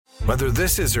Whether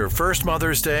this is her first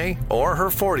Mother's Day or her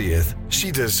 40th, she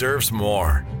deserves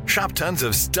more. Shop tons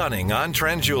of stunning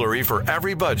on-trend jewelry for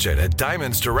every budget at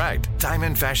Diamonds Direct.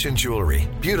 Diamond fashion jewelry,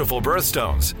 beautiful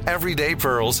birthstones, everyday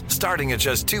pearls starting at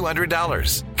just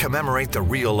 $200. Commemorate the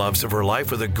real loves of her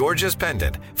life with a gorgeous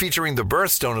pendant featuring the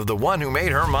birthstone of the one who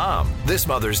made her mom. This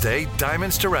Mother's Day,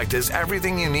 Diamonds Direct is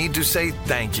everything you need to say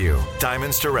thank you.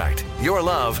 Diamonds Direct. Your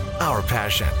love, our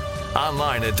passion.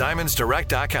 Online at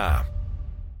diamondsdirect.com.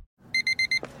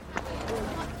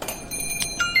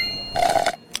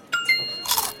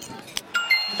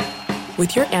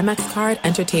 With your Amex card,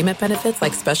 entertainment benefits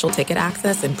like special ticket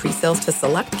access and pre-sales to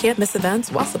select can't-miss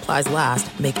events while supplies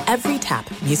last make every tap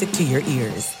music to your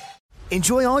ears.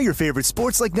 Enjoy all your favorite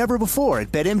sports like never before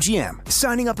at BetMGM.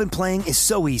 Signing up and playing is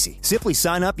so easy. Simply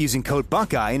sign up using code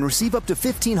Buckeye and receive up to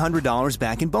 $1,500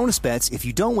 back in bonus bets if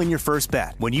you don't win your first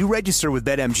bet. When you register with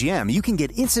BetMGM, you can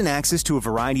get instant access to a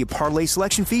variety of parlay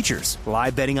selection features,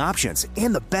 live betting options,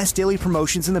 and the best daily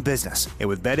promotions in the business. And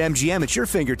with BetMGM at your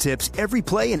fingertips, every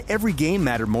play and every game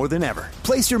matter more than ever.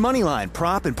 Place your moneyline,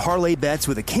 prop, and parlay bets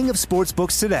with the king of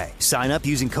sportsbooks today. Sign up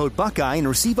using code Buckeye and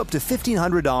receive up to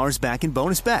 $1,500 back in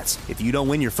bonus bets if you don't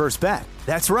win your first bet.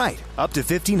 That's right, up to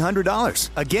 $1,500.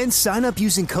 Again, sign up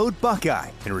using code Buckeye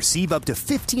and receive up to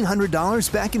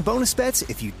 $1,500 back in bonus bets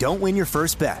if you don't win your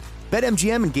first bet.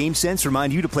 BetMGM and GameSense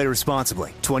remind you to play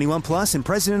responsibly. 21 plus and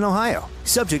present in Ohio.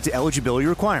 Subject to eligibility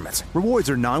requirements.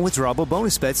 Rewards are non-withdrawable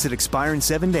bonus bets that expire in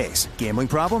 7 days. Gambling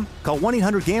problem? Call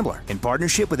 1-800-GAMBLER in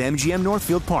partnership with MGM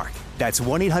Northfield Park. That's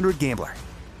 1-800-GAMBLER.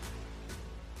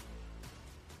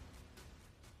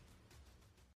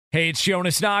 Hey, it's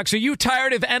Jonas Knox. Are you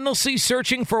tired of endlessly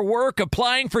searching for work,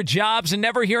 applying for jobs, and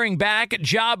never hearing back?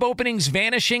 Job openings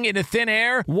vanishing into thin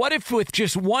air? What if with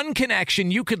just one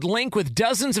connection, you could link with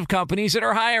dozens of companies that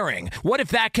are hiring? What if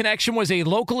that connection was a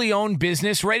locally owned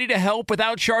business ready to help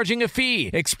without charging a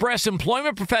fee? Express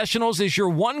Employment Professionals is your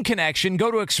one connection.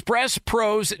 Go to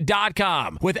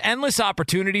expresspros.com. With endless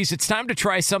opportunities, it's time to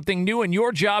try something new in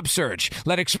your job search.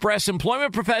 Let Express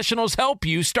Employment Professionals help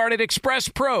you. Start at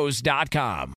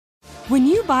expresspros.com. When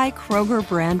you buy Kroger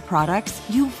brand products,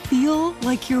 you feel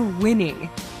like you're winning.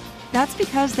 That's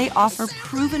because they offer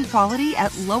proven quality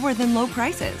at lower than low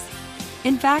prices.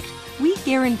 In fact, we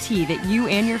guarantee that you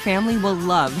and your family will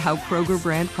love how Kroger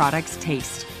brand products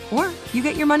taste, or you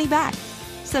get your money back.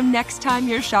 So next time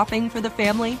you're shopping for the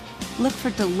family, look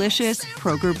for delicious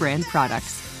Kroger brand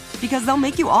products, because they'll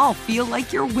make you all feel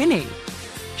like you're winning.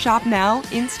 Shop now,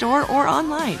 in-store, or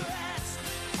online.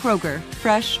 Kroger,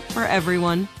 fresh for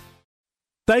everyone.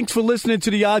 Thanks for listening to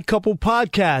the Odd Couple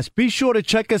podcast. Be sure to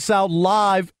check us out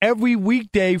live every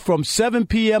weekday from 7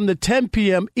 p.m. to 10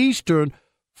 p.m. Eastern,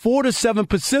 4 to 7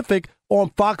 Pacific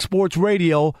on Fox Sports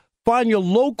Radio. Find your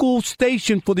local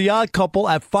station for the Odd Couple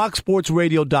at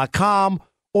foxsportsradio.com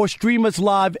or stream us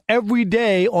live every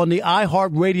day on the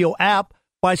iHeartRadio app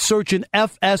by searching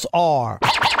FSR. Now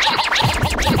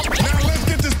let's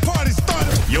get this party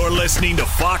started. You're listening to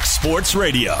Fox Sports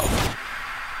Radio.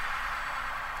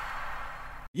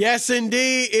 Yes,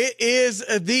 indeed. It is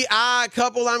the Odd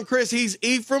Couple. I'm Chris. He's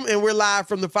Ephraim, and we're live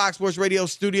from the Fox Sports Radio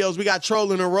studios. We got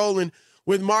Trolling and Rolling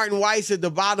with Martin Weiss at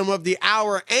the bottom of the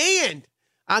hour. And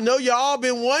I know y'all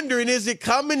been wondering, is it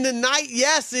coming tonight?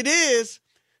 Yes, it is.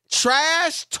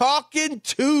 Trash Talking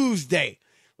Tuesday.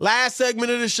 Last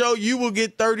segment of the show, you will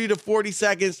get 30 to 40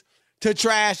 seconds to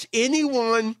trash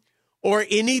anyone or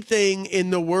anything in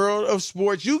the world of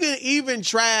sports. You can even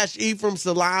trash Ephraim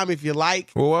Salam if you like.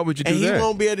 Well, why would you do that? And he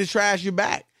won't be able to trash you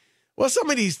back. Well, some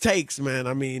of these takes, man,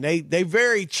 I mean, they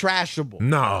very trashable.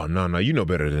 No. You know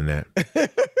better than that.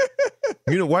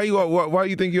 You know, why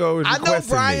you think you always requesting I know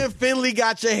Brian me? Finley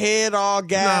got your head all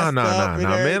gassed No,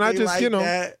 man. I just, like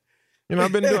that.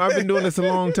 I've been doing this a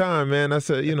long time, man. I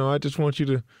said, I just want you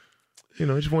to,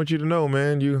 know,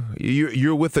 man,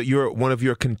 you're one of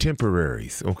your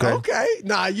contemporaries, okay? Okay.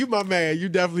 Nah, you my man. You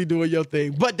definitely doing your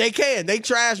thing. But they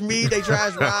trash me, they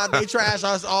trash Rob, they trash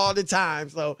us all the time.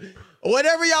 So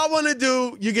whatever y'all want to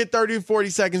do, you get 30 to 40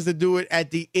 seconds to do it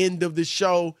at the end of the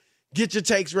show. Get your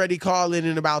takes ready. Call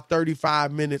in about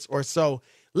 35 minutes or so.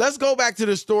 Let's go back to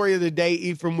the story of the day,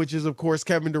 Ephraim, which is, of course,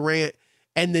 Kevin Durant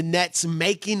and the Nets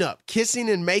making up, kissing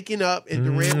and making up, and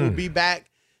Durant will be back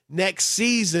next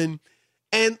season.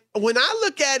 And when I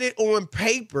look at it on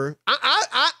paper,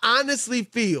 I honestly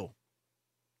feel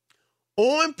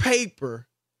on paper,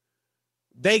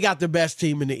 they got the best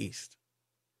team in the East.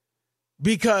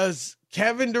 Because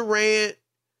Kevin Durant,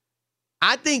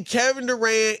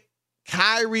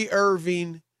 Kyrie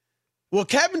Irving,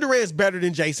 Kevin Durant's better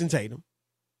than Jason Tatum.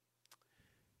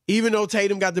 Even though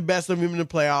Tatum got the best of him in the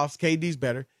playoffs, KD's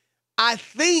better. I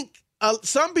think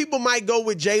some people might go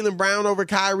with Jaylen Brown over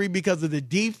Kyrie because of the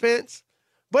defense,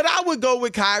 but I would go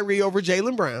with Kyrie over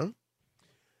Jaylen Brown.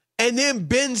 And then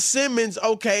Ben Simmons,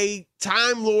 okay,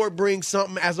 Time Lord brings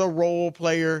something as a role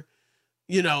player.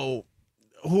 You know,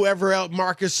 whoever else,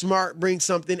 Marcus Smart brings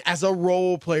something as a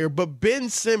role player. But Ben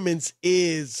Simmons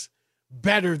is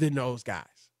better than those guys,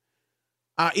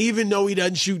 even though he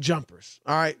doesn't shoot jumpers.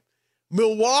 All right.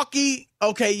 Milwaukee,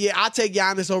 okay, yeah, I'll take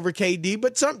Giannis over KD,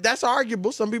 but that's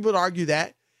arguable. Some people would argue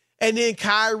that. And then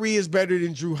Kyrie is better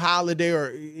than Drew Holiday,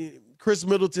 or Chris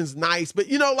Middleton's nice. But,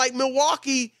 you know, like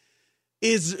Milwaukee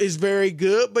is very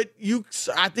good, but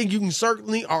I think you can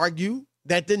certainly argue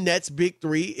that the Nets' big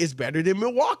three is better than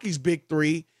Milwaukee's big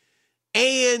three.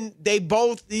 And they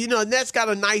both, you know, Nets got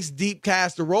a nice deep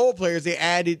cast of role players. They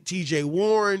added TJ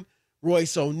Warren,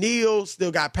 Royce O'Neal,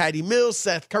 still got Patty Mills,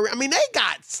 Seth Curry. I mean, they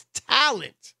got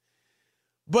talent.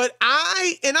 But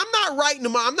I'm not writing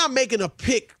them out. I'm not making a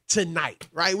pick tonight,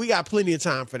 right? We got plenty of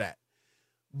time for that.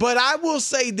 But I will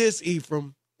say this,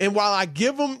 Ephraim, and while I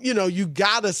give them, you know, you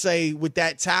got to say with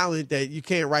that talent that you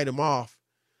can't write them off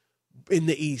in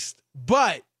the East.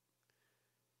 But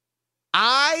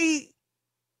my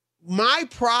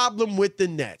problem with the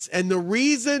Nets, and the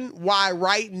reason why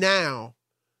right now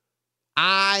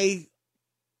I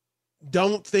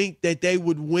don't think that they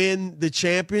would win the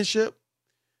championship,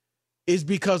 is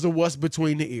because of what's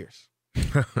between the ears.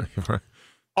 Right.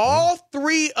 All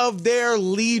three of their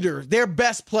leaders, their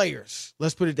best players,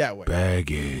 let's put it that way.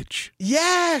 Baggage.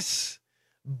 Yes.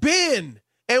 Ben.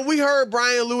 And we heard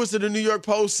Brian Lewis of the New York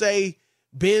Post say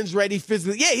Ben's ready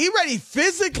physically. Yeah, he ready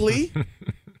physically.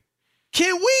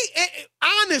 Can we,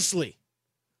 honestly,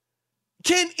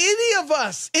 can any of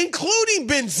us, including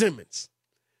Ben Simmons,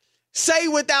 say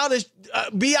without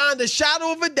beyond a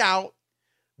shadow of a doubt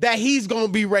that he's going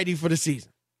to be ready for the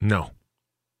season? No.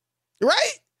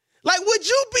 Right? Like, would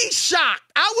you be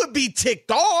shocked? I would be ticked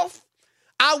off.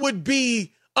 I would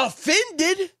be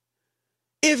offended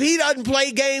if he doesn't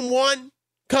play game one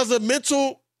because of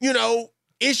mental, you know,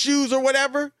 issues or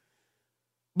whatever.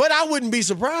 But I wouldn't be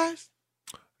surprised.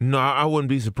 No, I wouldn't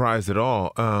be surprised at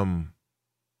all.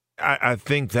 I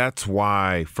think that's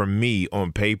why, for me,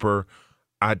 on paper,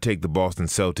 I'd take the Boston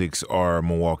Celtics or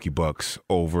Milwaukee Bucks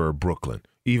over Brooklyn,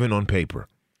 even on paper.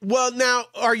 Well, now,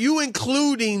 are you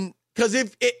including, because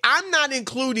I'm not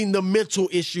including the mental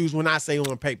issues when I say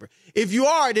on paper. If you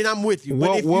are, then I'm with you.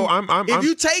 But if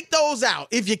you take those out,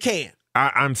 if you can.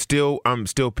 I'm still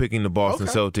picking the Boston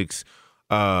Celtics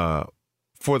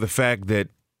for the fact that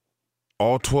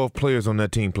all 12 players on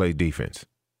that team play defense.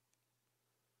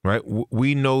 Right?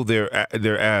 We know their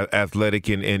athletic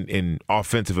and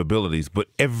offensive abilities, but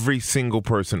every single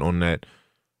person on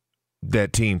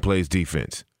that team plays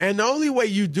defense. And the only way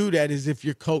you do that is if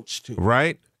you're coached to.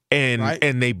 Right?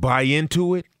 And they buy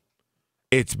into it.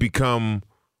 It's become,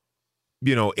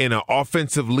 you know, in an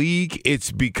offensive league,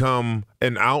 it's become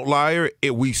an outlier.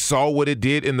 We saw what it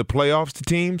did in the playoffs to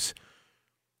teams.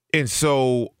 And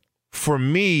so for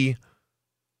me,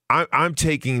 I'm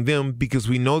taking them because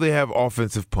we know they have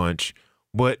offensive punch,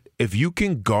 but if you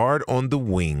can guard on the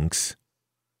wings,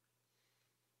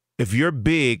 if your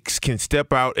bigs can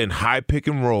step out in high pick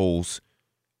and rolls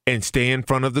and stay in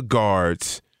front of the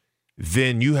guards,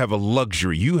 then you have a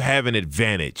luxury. You have an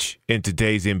advantage in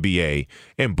today's NBA.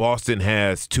 And Boston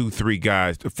has 3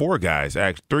 guys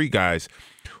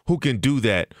who can do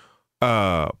that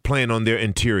playing on their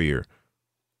interior.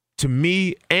 To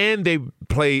me, and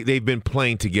they've been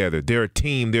playing together. They're a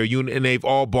team, they're a unit, and they've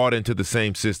all bought into the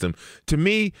same system. To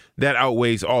me, that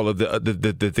outweighs all of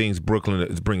the things Brooklyn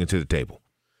is bringing to the table.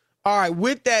 All right,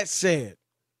 with that said,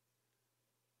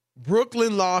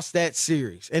 Brooklyn lost that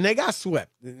series, and they got swept,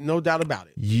 no doubt about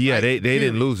it. Yeah, right? they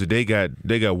didn't lose it. They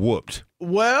got whooped.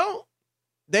 Well,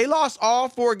 they lost all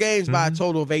 4 games by a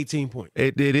total of 18 points.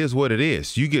 It is what it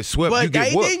is. You get swept, but you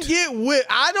get whooped. But they didn't get whipped.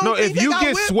 I don't think they got whipped. No, if you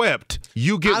get swept,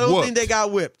 you get whooped. I don't think they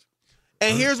got whipped.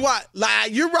 And here's why.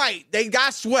 Like, you're right. They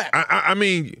got swept. I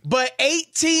mean. But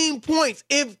 18 points.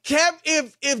 If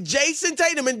Jason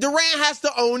Tatum, and Durant has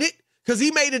to own it because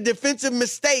he made a defensive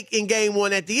mistake in game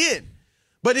 1 at the end.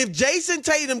 But if Jason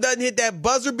Tatum doesn't hit that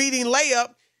buzzer-beating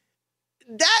layup,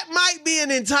 that might be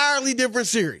an entirely different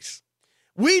series.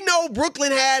 We know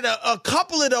Brooklyn had a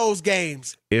couple of those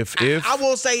games. I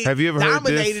won't say have you ever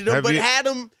dominated heard this? them, but had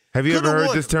them. Have you ever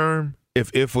heard this term?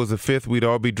 If was a fifth, we'd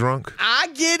all be drunk. I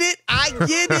get it.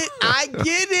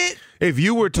 If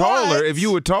you were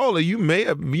taller, you may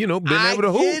have, been able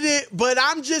to hoop. I get it, but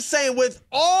I'm just saying, with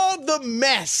all the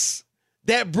mess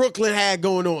that Brooklyn had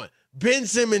going on, Ben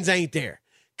Simmons ain't there.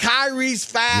 Kyrie's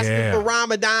fasting for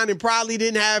Ramadan and probably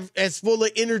didn't have as full of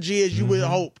energy as you would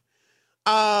hope.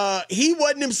 he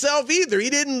wasn't himself either. He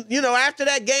didn't, after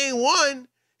that game 1,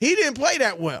 he didn't play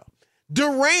that well.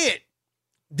 Durant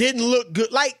didn't look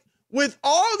good. Like, with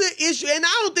all the issues, and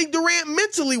I don't think Durant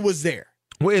mentally was there.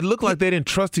 Well, it looked like they didn't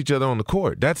trust each other on the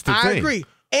court. That's the thing. I agree.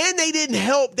 And they didn't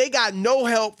help. They got no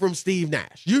help from Steve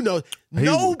Nash. No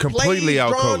completely plays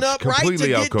drawn outcoached. up, right, to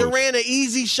get outcoached. Durant an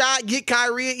easy shot, get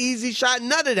Kyrie an easy shot,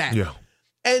 none of that. Yeah.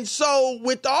 And so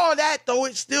with all that, though,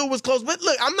 it still was close. But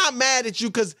look, I'm not mad at you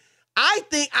because I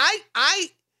think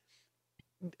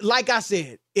like I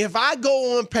said, if I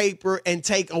go on paper and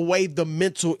take away the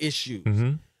mental issues,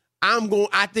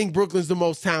 I think Brooklyn's the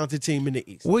most talented team in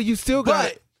the East. Well, you still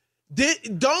got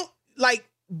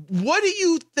what do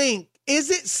you think?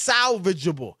 Is it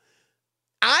salvageable?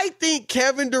 I think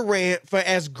Kevin Durant, for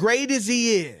as great as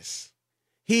he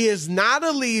is not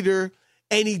a leader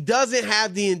and he doesn't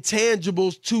have the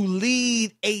intangibles to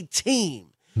lead a team.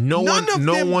 None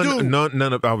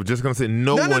of I was just going to say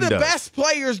none of the best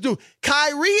players do.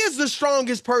 Kyrie is the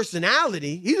strongest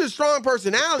personality. He's a strong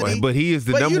personality. But he is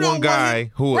the number one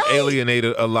guy who will alienate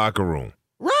a locker room.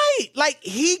 Right. Like,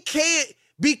 he can't,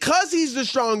 because he's the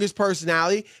strongest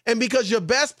personality and because your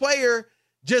best player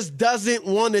just doesn't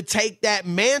want to take that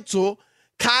mantle,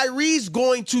 Kyrie's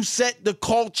going to set the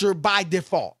culture by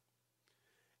default.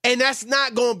 And that's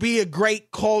not going to be a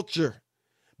great culture.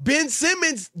 Ben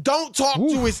Simmons don't talk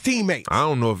to his teammates. I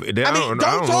don't know if I don't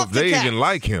know if they even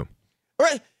like him.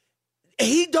 Right?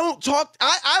 He don't talk.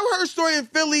 I heard a story in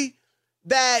Philly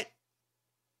that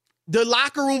the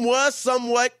locker room was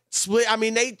somewhat split. I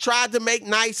mean, they tried to make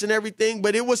nice and everything,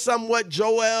 but it was somewhat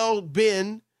Joel,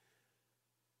 Ben.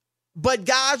 But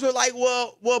guys were like,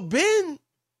 well, Ben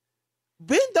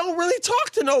don't really talk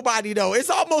to nobody though.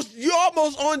 You're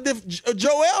almost on the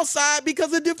Joel side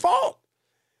because of default.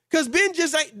 Because Ben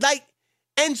just like,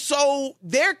 and so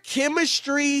their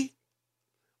chemistry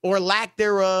or lack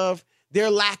thereof, their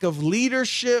lack of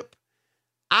leadership,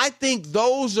 I think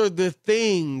those are the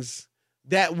things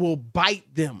that will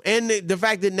bite them. And the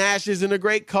fact that Nash isn't a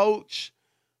great coach,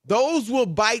 those will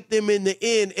bite them in the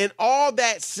end. And all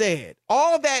that said,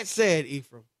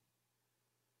 Ephraim,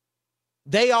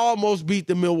 they almost beat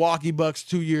the Milwaukee Bucks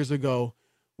 2 years ago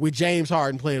with James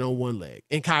Harden playing on one leg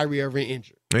and Kyrie Irving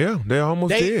injured. Yeah, they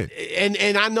almost did.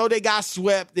 And I know they got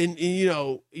swept, and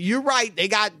you're right, they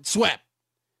got swept.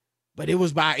 But it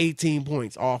was by 18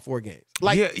 points all 4 games.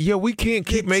 Like, yeah, we can't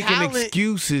keep making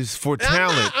excuses for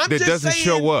talent that doesn't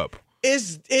show up.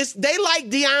 It's they like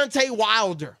Deontay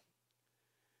Wilder.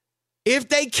 If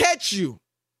they catch you,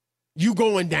 you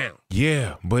going down.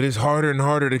 Yeah, but it's harder and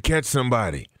harder to catch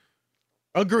somebody.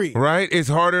 Agreed. Right? It's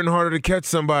harder and harder to catch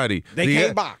somebody. They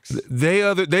can't box. The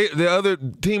other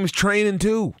team is training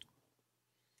too.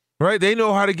 Right? They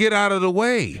know how to get out of the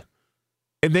way.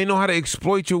 And they know how to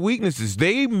exploit your weaknesses.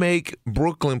 They make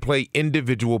Brooklyn play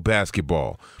individual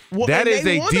basketball. Well, that is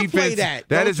a defense.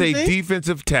 That is a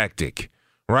defensive tactic,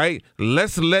 right?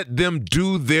 Let's let them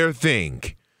do their thing.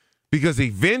 Because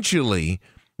eventually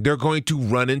they're going to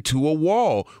run into a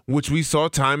wall, which we saw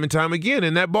time and time again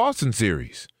in that Boston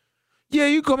series. Yeah,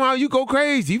 you come out, you go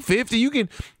crazy. 50, you can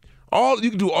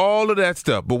do all of that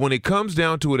stuff. But when it comes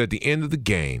down to it at the end of the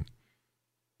game,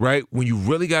 right, when you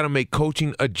really got to make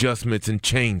coaching adjustments and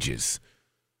changes,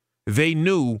 they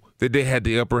knew that they had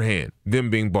the upper hand, them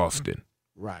being Boston.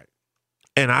 Right.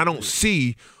 And I don't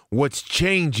see what's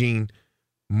changing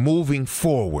moving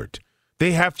forward.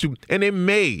 They have to, and it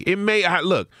may,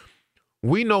 look,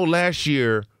 we know last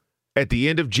year at the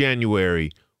end of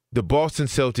January, the Boston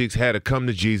Celtics had a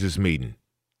come-to-Jesus meeting.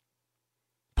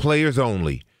 Players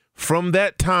only. From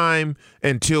that time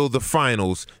until the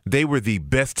finals, they were the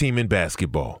best team in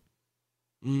basketball.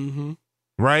 Mm-hmm.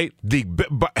 Right?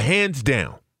 Hands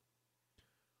down.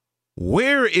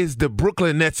 Where is the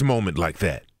Brooklyn Nets moment like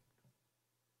that?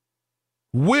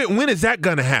 When is that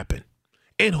going to happen?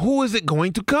 And who is it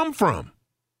going to come from?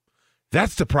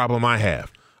 That's the problem I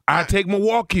have. I take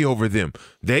Milwaukee over them.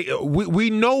 We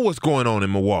know what's going on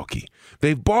in Milwaukee.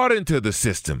 They've bought into the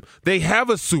system. They have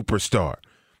a superstar.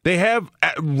 They have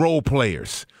role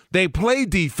players. They play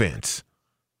defense.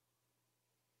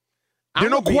 There are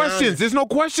no questions. There's no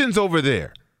questions over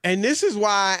there. And this is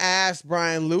why I asked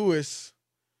Brian Lewis,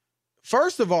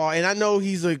 first of all, and I know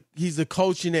he's a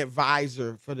coaching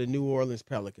advisor for the New Orleans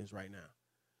Pelicans right now.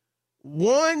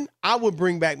 One, I would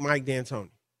bring back Mike D'Antoni.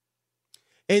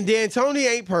 And D'Antoni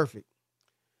ain't perfect.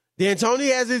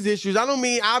 D'Antoni has his issues. I don't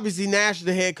mean, obviously, Nash is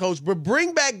the head coach, but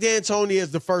bring back D'Antoni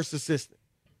as the first assistant.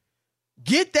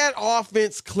 Get that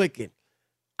offense clicking.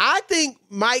 I think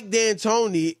Mike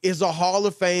D'Antoni is a Hall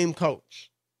of Fame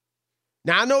coach.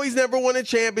 Now, I know he's never won a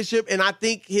championship, and I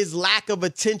think his lack of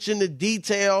attention to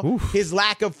detail, his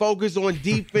lack of focus on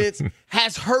defense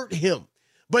has hurt him.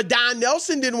 But Don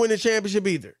Nelson didn't win a championship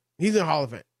either. He's in Hall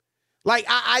of Fame. Like,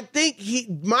 I think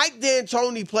Mike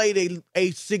D'Antoni played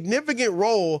a significant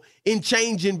role in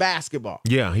changing basketball.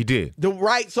 Yeah, he did.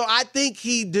 So I think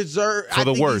he deserved. For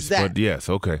the worst, but yes,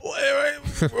 okay.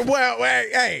 Well,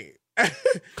 hey.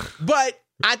 But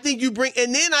I think you bring,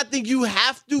 and then I think you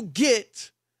have to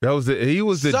get he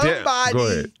was the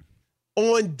somebody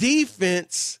on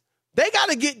defense. They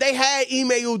had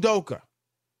Ime Udoka,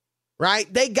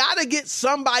 right? They got to get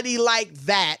somebody like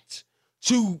that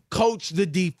to coach the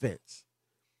defense.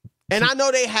 And I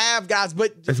know they have guys,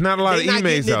 but it's not a lot of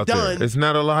Imes out there. It's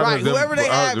not a lot of them. Whoever they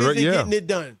have isn't getting it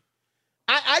done.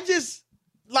 I just,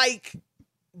 like,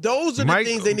 those are the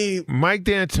things they need. Mike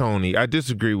D'Antoni, I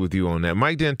disagree with you on that.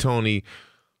 Mike D'Antoni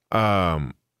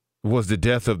was the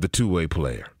death of the two-way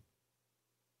player.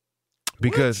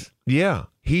 Because,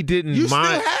 he didn't You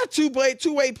mind. still have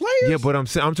two-way players. Yeah, but I'm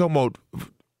talking about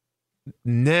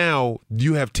now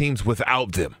you have teams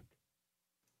without them.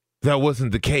 That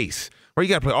wasn't the case. Right? You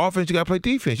got to play offense. You got to play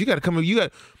defense. You got to come in.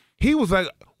 He was like,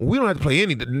 we don't have to play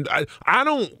any. I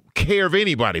don't care if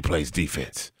anybody plays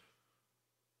defense.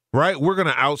 Right? We're going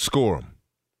to outscore them.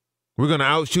 We're going to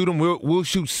outshoot them. We'll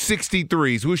shoot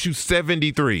 63s. We'll shoot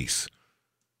 73s,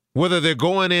 whether they're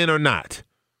going in or not.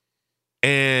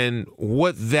 And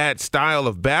what that style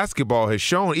of basketball has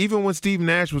shown, even when Steve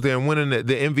Nash was there and winning the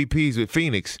MVPs with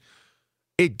Phoenix,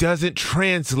 it doesn't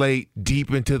translate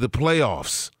deep into the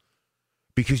playoffs.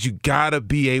 Because you got to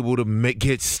be able to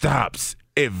get stops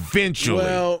eventually.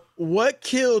 Well, what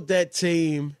killed that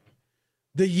team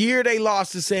the year they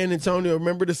lost to San Antonio?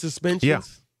 Remember the suspensions? Yeah.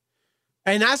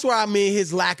 And that's why I mean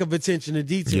his lack of attention to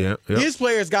detail. Yeah. His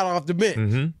players got off the bench.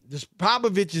 Mm-hmm. The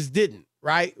Popovich's didn't,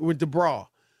 right, with the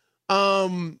brawl.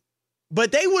 But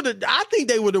I think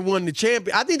they would have won the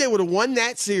champion. I think they would have won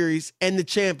that series and the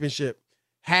championship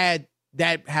had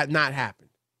not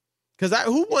happened. Because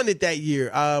who won it that year?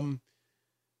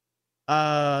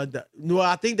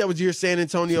 I think that was year San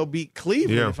Antonio beat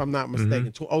Cleveland, if I'm not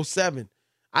mistaken, 07.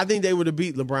 I think they would have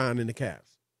beat LeBron and the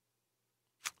Cavs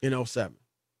in 07.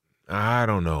 I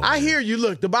don't know. I hear you.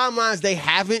 Look, the bottom line is they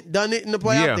haven't done it in the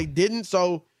playoffs. Yeah. They didn't,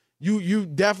 so you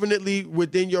definitely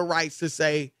within your rights to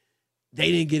say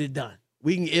they didn't get it done.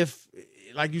 We can,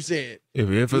 like you said, if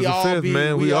it's a fifth,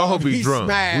 man, we all be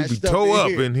drunk. We be toe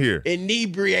up in here.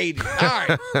 Inebriated. All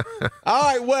right. All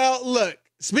right, well, look.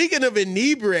 Speaking of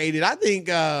inebriated, I think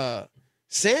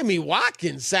Sammy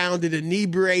Watkins sounded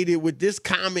inebriated with this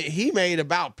comment he made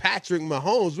about Patrick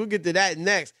Mahomes. We'll get to that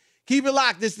next. Keep it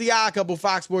locked. This is the Odd Couple,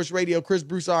 Fox Sports Radio. Chris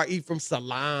Broussard, from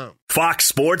Salam. Fox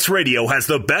Sports Radio has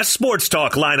the best sports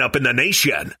talk lineup in the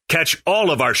nation. Catch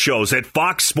all of our shows at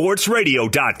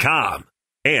foxsportsradio.com.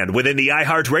 And within the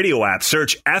iHeartRadio app,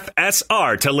 search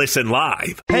FSR to listen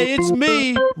live. Hey, it's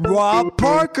me, Rob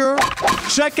Parker.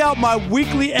 Check out my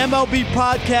weekly MLB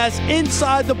podcast,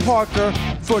 Inside the Parker,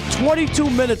 for 22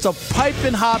 minutes of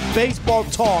piping hot baseball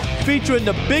talk featuring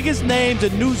the biggest names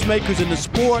and newsmakers in the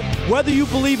sport. Whether you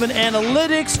believe in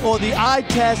analytics or the eye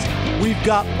test, we've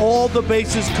got all the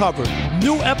bases covered.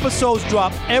 New episodes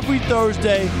drop every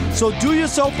Thursday, so do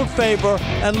yourself a favor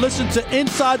and listen to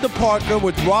Inside the Parker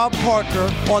with Rob Parker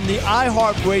on the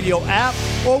iHeartRadio app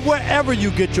or wherever you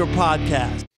get your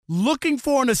podcast. Looking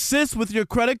for an assist with your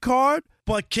credit card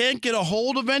but can't get a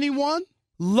hold of anyone?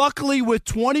 Luckily, with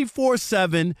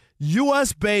 24/7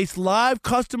 U.S.-based live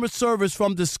customer service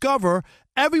from Discover,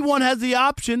 everyone has the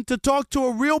option to talk to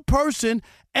a real person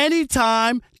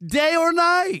anytime, day or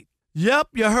night. Yep,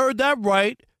 you heard that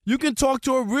right. You can talk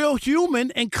to a real human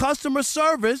in customer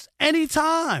service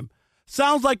anytime.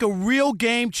 Sounds like a real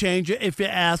game changer if you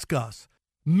ask us.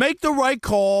 Make the right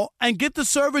call and get the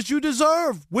service you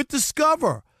deserve with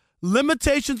Discover.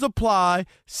 Limitations apply.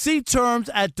 See terms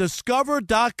at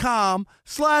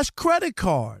discover.com/credit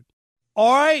card.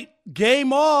 All right,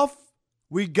 game off.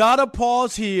 We got to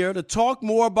pause here to talk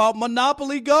more about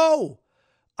Monopoly Go.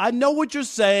 I know what you're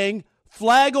saying.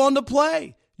 Flag on the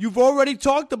play. You've already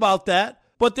talked about that,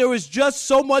 but there is just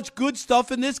so much good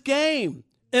stuff in this game.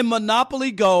 In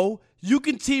Monopoly Go, you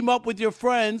can team up with your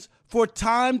friends for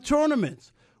timed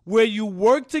tournaments where you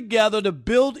work together to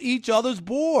build each other's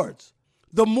boards.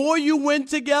 The more you win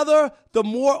together, the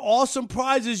more awesome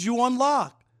prizes you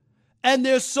unlock. And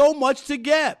there's so much to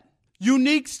get.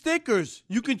 Unique stickers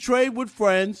you can trade with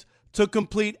friends to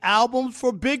complete albums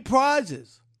for big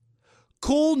prizes.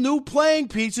 Cool new playing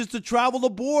pieces to travel the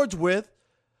boards with.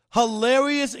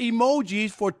 Hilarious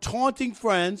emojis for taunting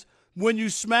friends when you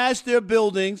smash their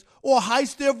buildings or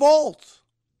heist their vaults.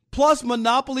 Plus,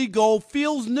 Monopoly Go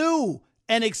feels new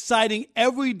and exciting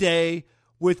every day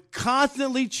with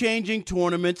constantly changing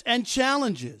tournaments and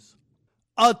challenges.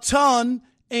 A ton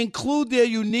include their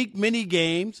unique mini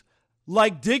games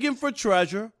like digging for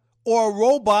treasure or a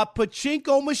robot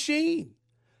pachinko machine.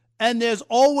 And there's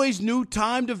always new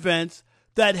timed events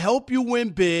that help you win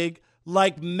big,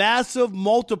 like massive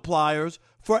multipliers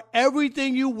for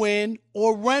everything you win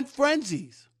or rent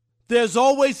frenzies. There's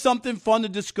always something fun to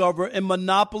discover in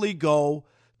Monopoly Go,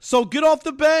 so get off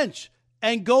the bench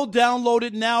and go download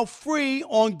it now free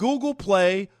on Google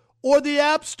Play or the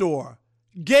App Store.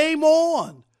 Game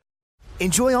on!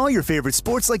 Enjoy all your favorite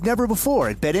sports like never before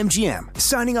at BetMGM.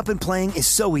 Signing up and playing is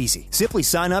so easy. Simply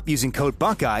sign up using code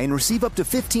Buckeye and receive up to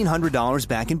 $1,500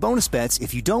 back in bonus bets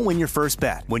if you don't win your first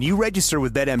bet. When you register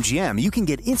with BetMGM, you can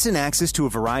get instant access to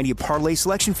a variety of parlay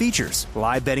selection features,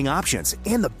 live betting options,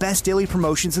 and the best daily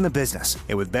promotions in the business.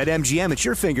 And with BetMGM at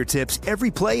your fingertips, every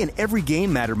play and every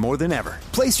game matter more than ever.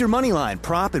 Place your moneyline,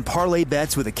 prop, and parlay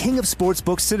bets with the king of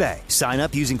sportsbooks today. Sign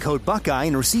up using code Buckeye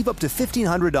and receive up to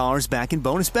 $1,500 back in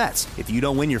bonus bets if you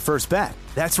don't win your first bet.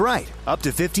 That's right, up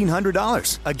to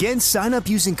 $1,500. Again, sign up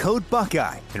using code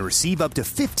Buckeye and receive up to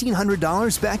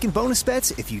 $1,500 back in bonus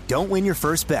bets if you don't win your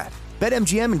first bet.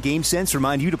 BetMGM and GameSense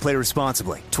remind you to play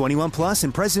responsibly. 21 plus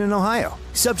and present in Ohio.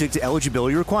 Subject to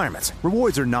eligibility requirements.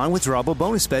 Rewards are non-withdrawable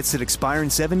bonus bets that expire in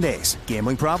 7 days.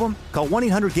 Gambling problem? Call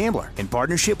 1-800-GAMBLER in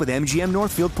partnership with MGM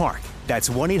Northfield Park. That's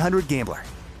 1-800-GAMBLER.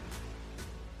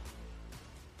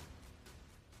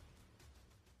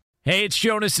 Hey, it's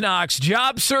Jonas Knox.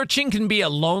 Job searching can be a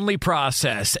lonely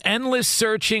process. Endless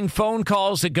searching, phone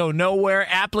calls that go nowhere,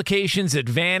 applications that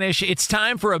vanish. It's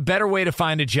time for a better way to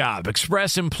find a job.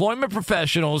 Express Employment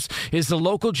Professionals is the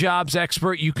local jobs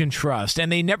expert you can trust,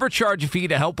 and they never charge a fee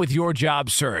to help with your job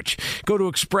search. Go to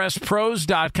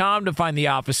expresspros.com to find the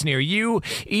office near you.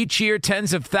 Each year,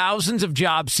 tens of thousands of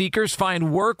job seekers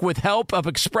find work with help of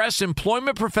Express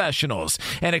Employment Professionals,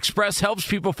 and Express helps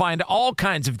people find all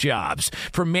kinds of jobs,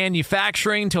 from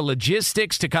manufacturing to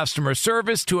logistics to customer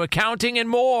service to accounting and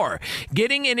more.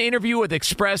 Getting an interview with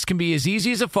Express can be as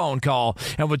easy as a phone call,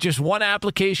 and with just one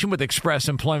application with Express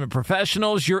Employment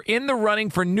Professionals, you're in the running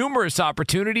for numerous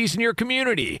opportunities in your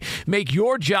community. Make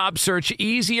your job search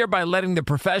easier by letting the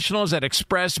professionals at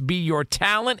Express be your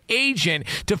talent agent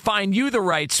to find you the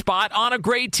right spot on a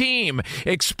great team.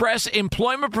 Express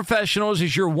Employment Professionals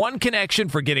is your one connection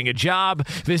for getting a job.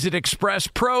 Visit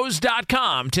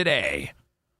expresspros.com today.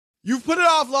 You've put it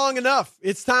off long enough.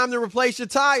 It's time to replace your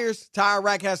tires. Tire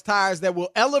Rack has tires that will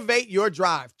elevate your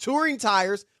drive. Touring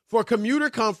tires for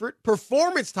commuter comfort,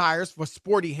 performance tires for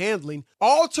sporty handling,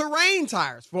 all-terrain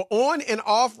tires for on- and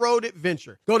off-road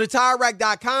adventure. Go to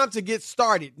TireRack.com to get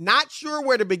started. Not sure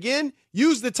where to begin?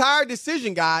 Use the Tire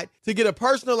Decision Guide to get a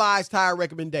personalized tire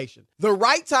recommendation. The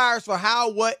right tires for how,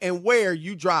 what, and where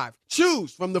you drive.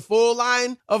 Choose from the full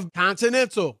line of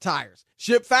Continental tires.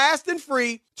 Ship fast and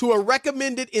free to a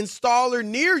recommended installer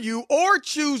near you, or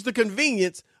choose the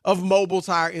convenience of mobile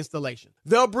tire installation.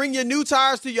 They'll bring your new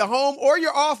tires to your home or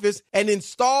your office and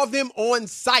install them on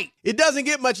site. It doesn't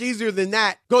get much easier than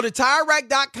that. Go to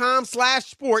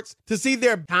TireRack.com/sports to see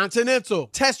their Continental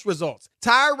test results,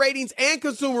 tire ratings, and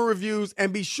consumer reviews,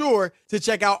 and be sure to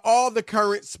check out all the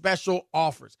current special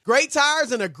offers. Great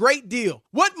tires and a great deal.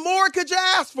 What more could you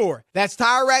ask for? That's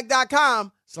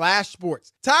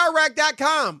TireRack.com/sports.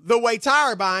 TireRack.com, the way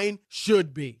tire buying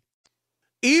should be.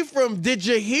 Ephraim, did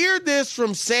you hear this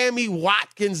from Sammy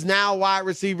Watkins, now wide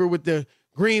receiver with the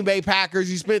Green Bay Packers?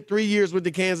 He spent 3 years with the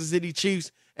Kansas City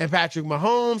Chiefs and Patrick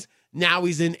Mahomes. Now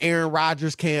he's in Aaron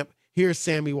Rodgers' camp. Here's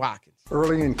Sammy Watkins.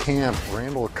 Early in camp,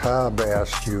 Randall Cobb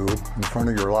asked you in front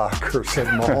of your locker, said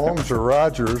Mahomes or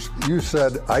Rodgers. You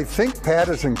said, I think Pat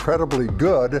is incredibly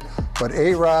good, but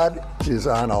A-Rod is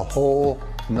on a whole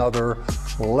nother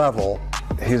level.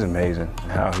 He's amazing,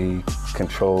 how he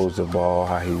controls the ball,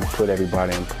 how he put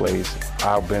everybody in place.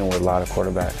 I've been with a lot of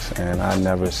quarterbacks, and I've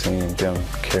never seen them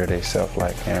carry themselves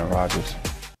like Aaron Rodgers.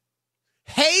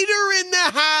 Hater in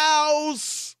the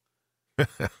house.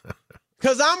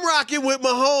 Because I'm rocking with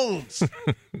Mahomes.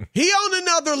 He on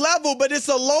another level, but it's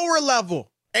a lower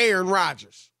level Aaron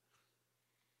Rodgers.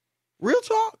 Real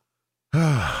talk.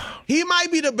 He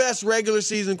might be the best regular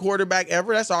season quarterback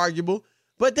ever. That's arguable.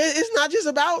 But it's not just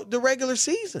about the regular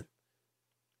season.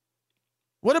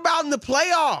 What about in the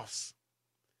playoffs?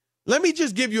 Let me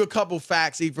just give you a couple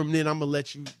facts, Ephraim, then I'm going to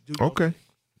let you do it. Okay.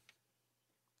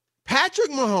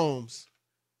 Patrick Mahomes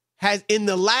has, in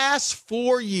the last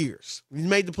 4 years, he's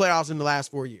made the playoffs in the last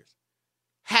 4 years,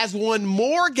 has won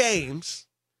more games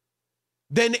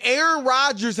than Aaron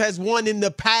Rodgers has won in the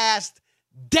past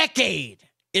decade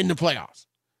in the playoffs.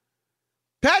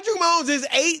 Patrick Mahomes is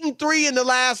 8-3 in the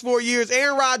last 4 years.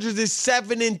 Aaron Rodgers is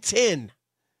 7-10.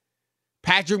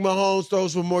 Patrick Mahomes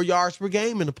throws for more yards per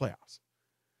game in the playoffs.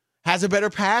 Has a better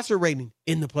passer rating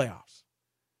in the playoffs.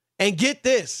 And get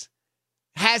this,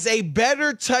 has a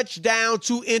better touchdown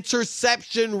to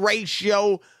interception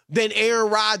ratio than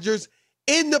Aaron Rodgers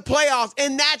in the playoffs.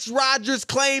 And that's Rodgers'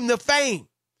 claim to fame,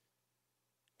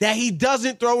 that he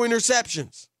doesn't throw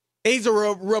interceptions. He's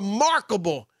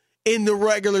remarkable in the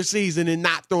regular season and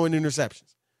not throwing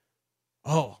interceptions.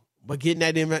 Oh, but getting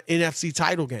that NFC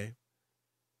title game,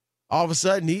 all of a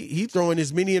sudden he throwing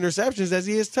as many interceptions as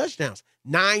he is touchdowns.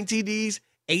 9 TDs,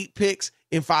 8 picks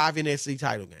in 5 NFC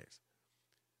title games.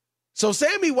 So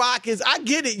Sammy Watkins, I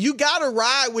get it. You got to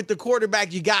ride with the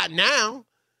quarterback you got now.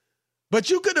 But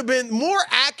you could have been more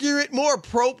accurate, more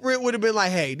appropriate, would have been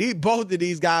like, hey, both of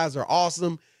these guys are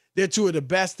awesome. They're two of the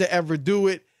best to ever do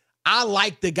it. I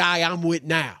like the guy I'm with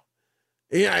now.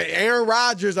 Yeah, Aaron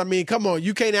Rodgers, I mean, come on,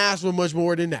 you can't ask for much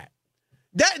more than that.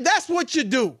 That's what you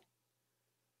do.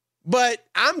 But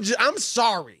I'm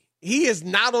sorry. He is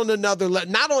not on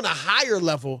not on a higher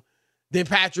level than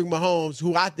Patrick Mahomes,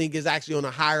 who I think is actually on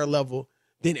a higher level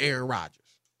than Aaron Rodgers.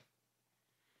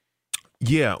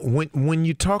 Yeah, when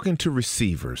you're talking to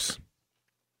receivers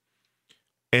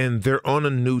and they're on a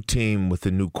new team with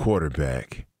a new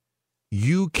quarterback,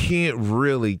 you can't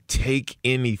really take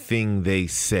anything they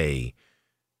say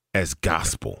as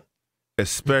gospel,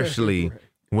 especially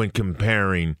when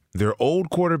comparing their old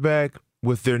quarterback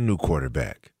with their new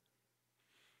quarterback.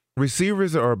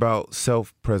 Receivers are about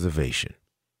self-preservation.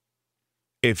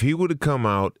 If he would have come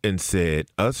out and said,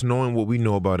 us knowing what we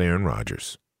know about Aaron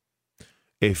Rodgers,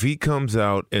 if he comes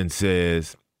out and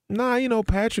says, nah,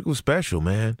 Patrick was special,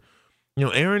 man.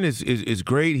 Aaron is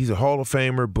great. He's a Hall of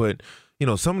Famer, but,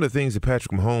 some of the things that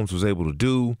Patrick Mahomes was able to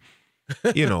do,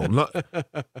 he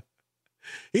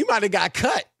might have got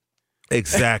cut.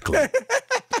 Exactly.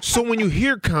 So when you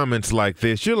hear comments like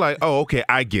this, you're like, oh, okay,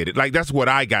 I get it. Like, that's what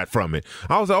I got from it.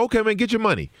 I was like, okay, man, get your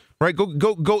money, right?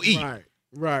 Go eat.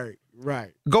 Right.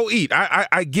 Go eat.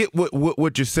 I get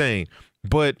what you're saying,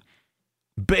 but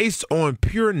based on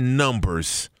pure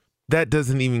numbers, that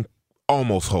doesn't even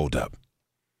almost hold up.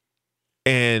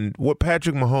 And what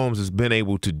Patrick Mahomes has been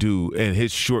able to do in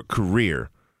his short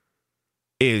career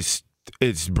is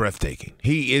breathtaking.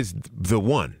 He is the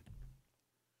one.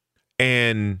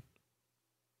 And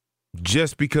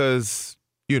just because,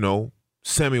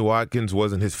 Sammy Watkins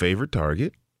wasn't his favorite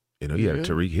target, you had a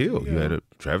Tyreek Hill, you had a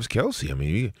Travis Kelce. I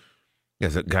mean,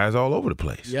 there's guys all over the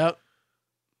place. Yep.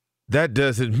 That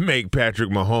doesn't make Patrick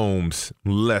Mahomes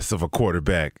less of a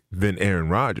quarterback than Aaron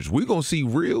Rodgers. We're going to see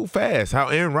real fast how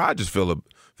Aaron Rodgers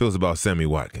feels about Sammy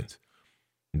Watkins.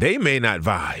 They may not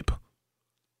vibe.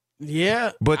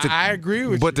 Yeah, I agree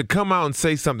with you. But to come out and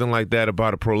say something like that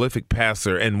about a prolific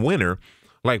passer and winner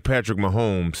like Patrick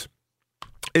Mahomes,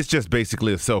 it's just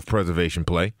basically a self-preservation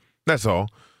play. That's all.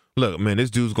 Look, man, this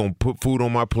dude's going to put food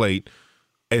on my plate.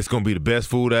 It's going to be the best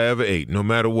food I ever ate, no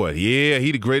matter what. Yeah,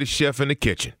 he the greatest chef in the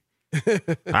kitchen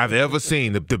I've ever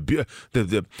seen.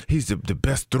 He's the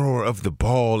best thrower of the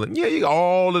ball. And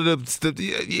all of the stuff.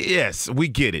 Yes, we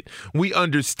get it. We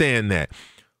understand that.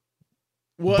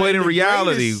 Well, but in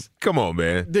reality, come on,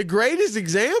 man. The greatest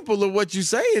example of what you're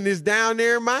saying is down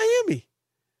there in Miami.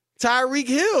 Tyreek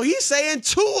Hill, he's saying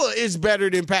Tua is better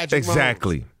than Patrick Mahomes.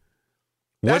 Exactly.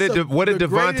 What did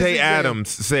Devontae Adams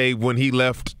say when he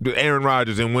left Aaron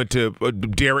Rodgers and went to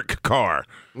Derek Carr?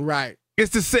 Right.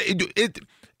 It's to say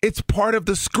it's part of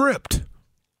the script.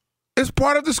 It's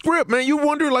part of the script, man. You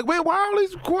wonder, like, man, why all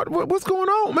these? What's going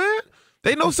on, man?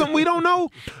 They know something we don't know.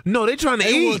 No, they're trying to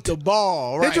eat. They want the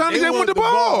ball, right? They want the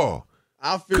ball.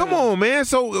 Come on, man.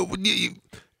 So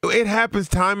it happens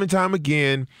time and time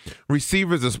again.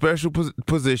 Receivers a special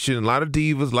position. A lot of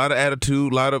divas, a lot of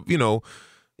attitude, a lot of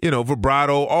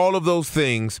vibrato, all of those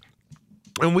things,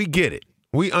 and we get it.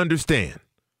 We understand,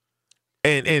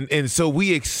 and so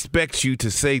we expect you to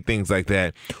say things like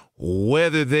that,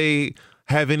 whether they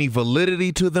have any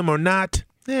validity to them or not.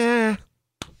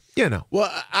 Well,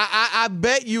 I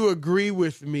bet you agree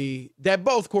with me that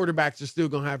both quarterbacks are still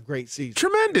going to have great seasons.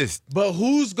 Tremendous. But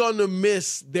who's going to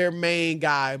miss their main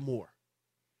guy more?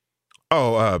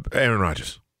 Oh, Aaron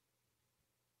Rodgers.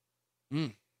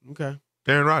 Okay.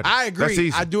 Aaron Rodgers. I agree. That's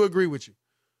easy. I do agree with you.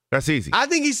 That's easy. I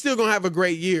think he's still going to have a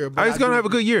great year. But he's going to have a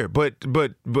good year. But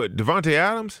Devontae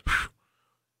Adams,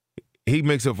 he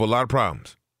makes up for a lot of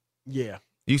problems. Yeah.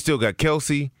 You still got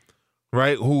Kelce,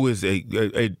 right, who is a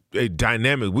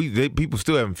dynamic. People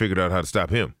still haven't figured out how to stop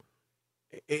him.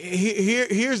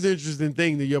 Here's the interesting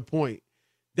thing to your point.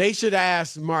 They should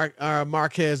ask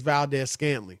Marquez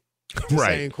Valdez-Scantling.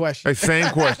 Same question. Same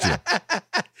question.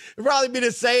 It'd probably be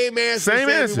the same answer. Same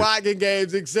answer. Watkins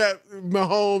games, except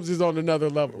Mahomes is on another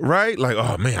level. Right? Like,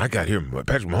 oh man, I got here.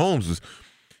 Patrick Mahomes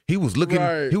was looking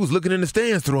in the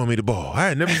stands throwing me the ball. I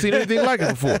had never seen anything like it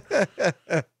before.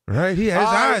 Right? He had his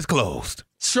eyes closed.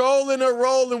 Trolling or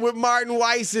rolling with Martin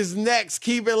Weiss is next.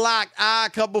 Keep it locked.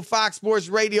 Couple Fox Sports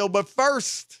Radio. But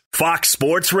first, Fox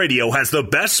Sports Radio has the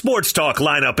best sports talk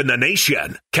lineup in the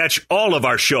nation. Catch all of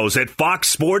our shows at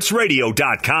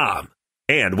foxsportsradio.com.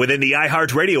 And within the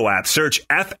iHeartRadio app, search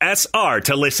FSR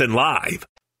to listen live.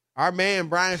 Our man,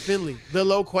 Brian Finley, the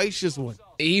loquacious one.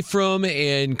 Ephraim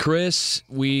and Chris,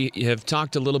 we have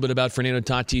talked a little bit about Fernando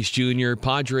Tatis Jr.,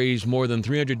 Padres' more than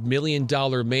 $300 million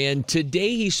man.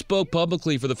 Today he spoke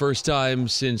publicly for the first time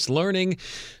since learning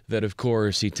that, of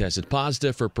course, he tested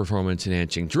positive for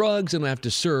performance-enhancing drugs and will have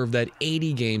to serve that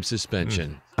 80-game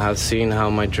suspension. I've seen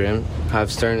how my dream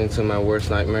has turned into my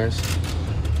worst nightmares,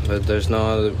 but there's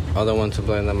no other one to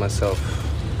blame than myself.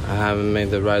 I haven't made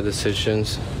the right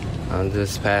decisions on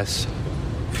this past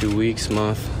few weeks,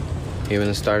 month,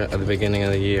 even starting at the beginning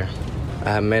of the year.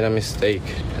 I have made a mistake,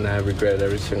 and I have regretted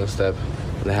every single step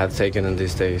that I have taken in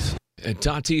these days. And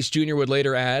Tatis Jr. would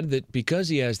later add that because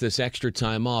he has this extra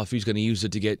time off, he's going to use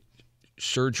it to get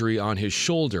surgery on his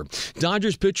shoulder.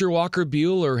 Dodgers pitcher Walker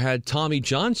Buehler had Tommy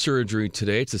John surgery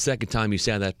today. It's the second time he's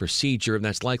had that procedure, and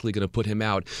that's likely going to put him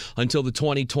out until the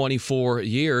 2024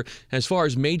 year. As far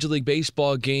as Major League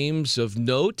Baseball games of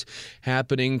note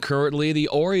happening currently, the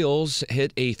Orioles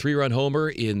hit a 3-run homer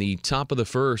in the top of the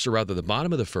first, or rather the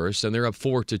bottom of the first, and they're up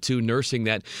 4-2, nursing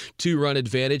that 2-run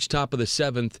advantage. Top of the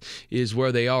seventh is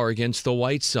where they are against the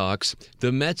White Sox.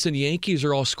 The Mets and Yankees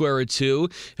are all square at 2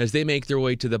 as they make their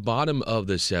way to the bottom of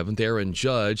the seventh. Aaron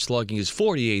Judge slugging his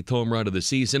 48th home run of the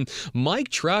season. Mike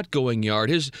Trout going yard,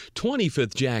 his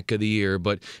 25th jack of the year,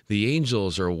 but the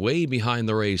Angels are way behind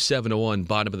the Rays, 7-1,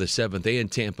 bottom of the seventh. They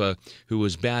and Tampa, who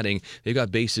was batting, they've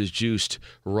got bases juiced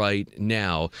right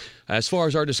now. As far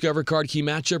as our Discover Card Key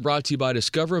matchup brought to you by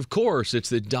Discover, of course, it's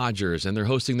the Dodgers, and they're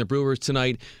hosting the Brewers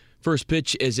tonight. First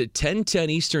pitch is at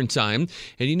 10:10 Eastern Time.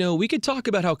 And, you know, we could talk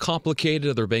about how complicated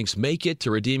other banks make it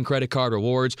to redeem credit card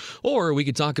rewards, or we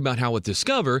could talk about how with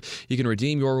Discover, you can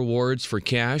redeem your rewards for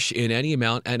cash in any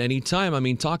amount at any time. I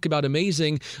mean, talk about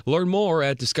amazing. Learn more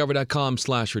at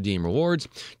discover.com/redeem rewards.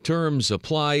 Terms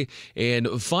apply.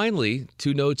 And finally,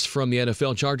 2 notes from the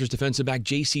NFL. Chargers defensive back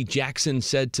J.C. Jackson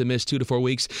said to miss 2 to 4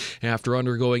 weeks after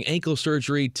undergoing ankle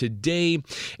surgery today.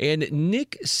 And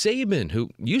Nick Saban, who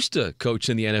used to coach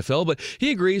in the NFL, but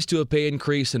he agrees to a pay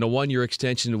increase and a 1-year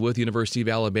extension with the University of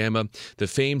Alabama. The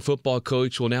famed football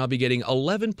coach will now be getting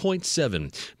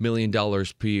 $11.7 million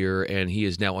per year, and he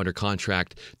is now under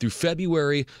contract through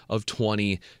February of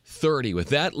 2030. With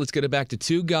that, let's get it back to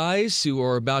 2 guys who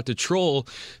are about to troll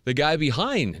the guy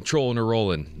behind Trolling or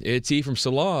Rolling. It's Ephraim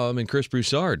Salam and Chris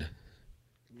Broussard.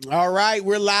 All right,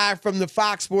 we're live from the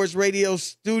Fox Sports Radio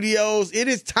studios. It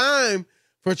is time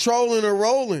for Trolling or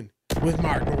Rolling with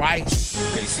Martin Weiss.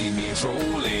 They see me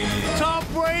trolling. Tom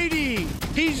Brady,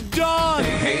 he's done.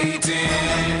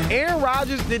 Aaron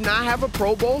Rodgers did not have a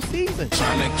Pro Bowl season.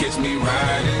 Trying to catch me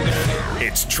riding dirty.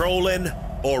 It's Trolling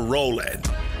or Rolling.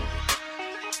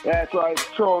 That's right, it's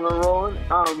Trolling or Rolling.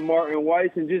 I'm Martin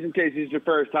Weiss, and just in case it's your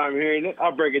first time hearing it,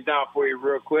 I'll break it down for you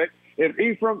real quick. If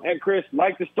Ephraim and Chris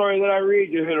like the story that I read,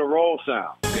 you'll hear the roll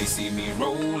sound. They see me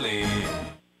rolling.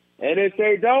 And if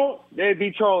they don't, they'd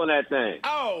be trolling that thing.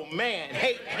 Oh, man.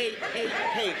 Hey.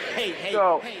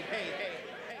 So,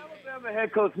 Alabama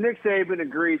head coach Nick Saban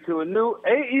agreed to a new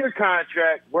 8-year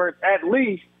contract worth at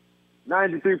least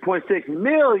 $93.6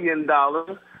 million.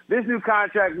 This new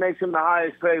contract makes him the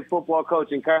highest paid football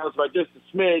coach in college by just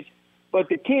a smidge. But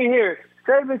the key here,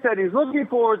 Saban said he's looking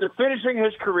forward to finishing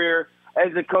his career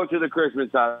as the coach of the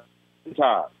Christmas time.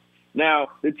 Now,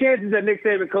 the chances that Nick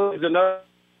Saban coaches another.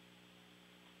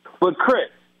 But Chris,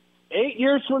 8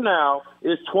 years from now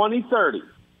is 2030.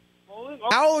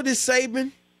 How old is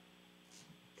Saban?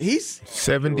 He's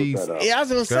 70. Yeah, I was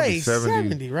going to say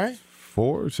 70, right?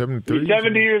 73? He's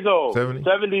 70 years old. 70?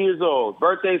 70 years old.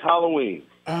 Birthday's Halloween.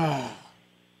 I'm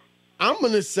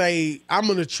going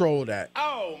to troll that.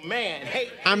 Oh, man.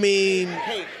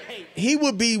 He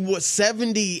would be,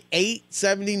 78,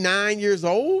 79 years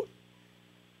old?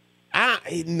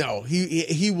 No,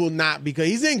 he will not, because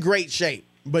he's in great shape.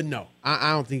 But no,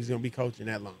 I don't think he's going to be coaching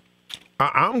that long.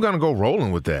 I'm going to go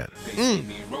rolling with that.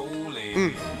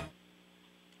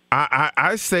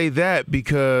 I say that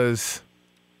because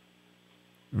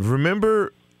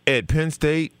remember at Penn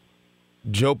State,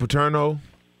 Joe Paterno?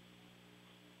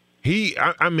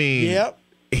 Yep.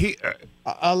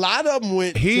 A lot of them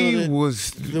went.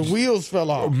 The wheels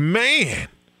fell off. Man,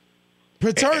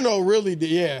 Paterno really did,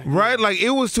 yeah. Right? Like, it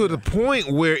was to the point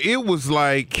where it was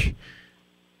like,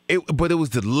 but it was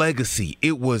the legacy.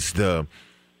 It was the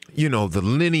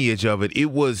lineage of it.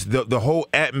 It was the whole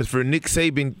atmosphere. Nick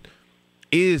Saban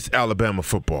is Alabama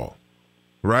football,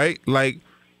 right? Like,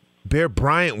 Bear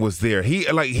Bryant was there.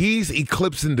 He's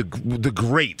eclipsing the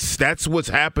greats. That's what's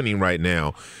happening right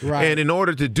now. Right. And in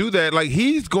order to do that, like,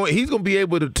 he's going to be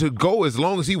able to go as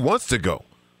long as he wants to go.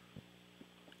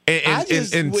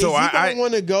 And so I don't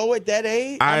want to go at that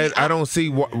age. I don't see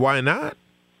why not.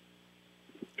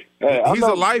 Hey, He's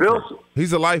a lifer.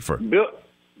 He's a lifer.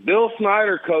 Bill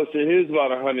Snyder coached and he was about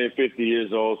 150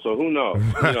 years old, so who knows?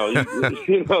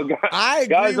 I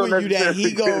guys agree don't with you that he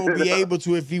necessarily- gonna be able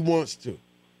to if he wants to.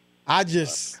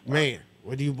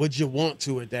 Would you want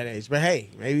to at that age? But hey,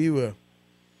 maybe you will.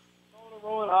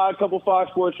 Rolling Odd Couple Fox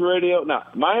Sports Radio. Now,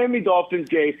 Miami Dolphins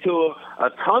gave Tua a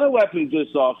ton of weapons this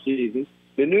offseason.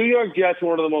 The New York Jets were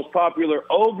one of the most popular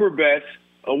over-bets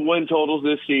on win totals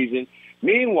this season.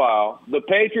 Meanwhile, the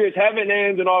Patriots haven't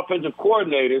named an offensive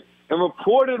coordinator and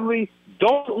reportedly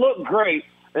don't look great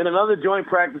in another joint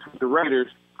practice with the Raiders.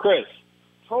 Chris,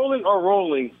 trolling or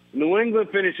rolling, New England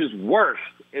finishes worst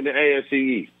in the AFC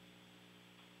East.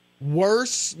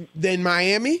 Worse than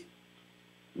Miami?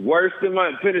 Worse than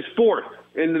Miami. Finished fourth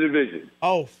in the division.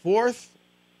 Oh, fourth?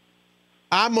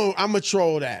 I'm a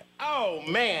troll that. Oh,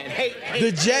 man. Hey.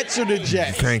 The Jets are the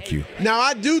Jets. Thank you. Now,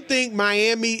 I do think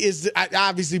Miami is –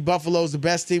 obviously, Buffalo's the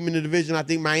best team in the division. I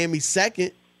think Miami's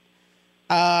second.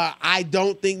 I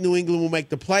don't think New England will make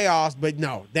the playoffs, but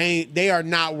no, they are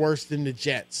not worse than the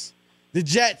Jets. The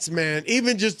Jets, man,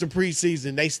 even just the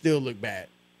preseason, they still look bad.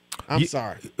 I'm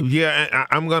sorry. Yeah,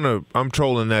 I'm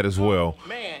trolling that as well.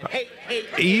 Man. Hey.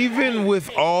 Even with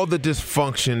all the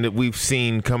dysfunction that we've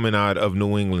seen coming out of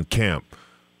New England camp,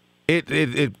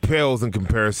 it pales in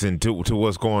comparison to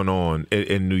what's going on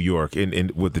in New York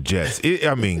with the Jets.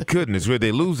 Goodness, where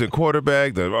they lose their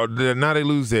quarterback, now they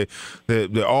lose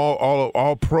the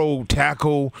all pro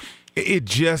tackle. It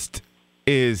just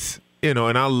is, and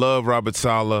I love Robert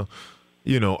Saleh.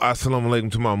 Assalamu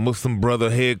alaikum to my Muslim brother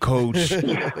head coach.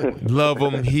 Love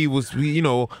him. He was, he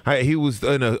was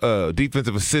a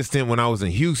defensive assistant when I was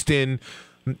in Houston.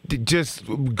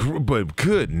 But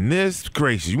goodness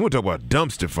gracious, you want to talk about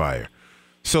dumpster fire.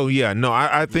 So, yeah, no,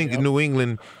 I think New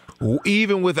England,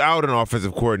 even without an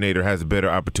offensive coordinator, has a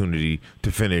better opportunity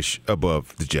to finish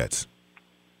above the Jets.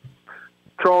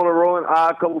 Trolling and rolling,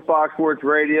 Odd Couple Fox Sports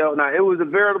Radio. Now, it was a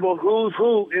veritable who's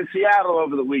who in Seattle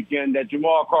over the weekend at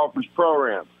Jamal Crawford's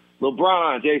program.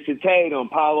 LeBron, Jason Tatum,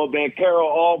 Paolo Banchero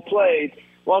all played,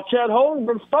 while Chet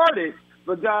Holmgren started,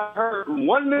 but got hurt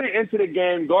 1 minute into the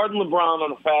game, guarding LeBron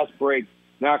on a fast break.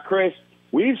 Now, Chris,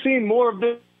 we've seen more of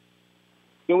this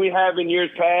than we have in years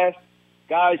past,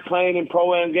 guys playing in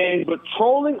Pro-Am games, but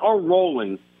trolling or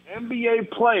rolling,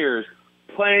 NBA players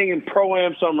playing in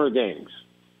Pro-Am summer games.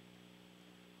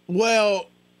 Well,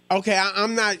 okay,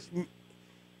 I'm not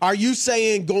 – are you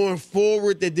saying going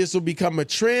forward that this will become a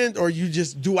trend, or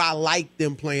do I like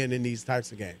them playing in these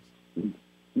types of games?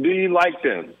 Do you like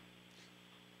them?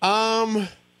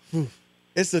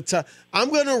 It's a tough – I'm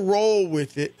going to roll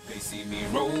with it. They see me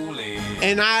rolling.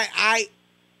 And I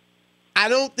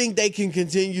don't think they can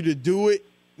continue to do it,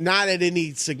 not at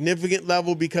any significant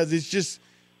level, because it's just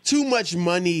too much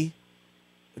money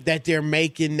that they're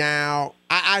making now.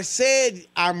 I said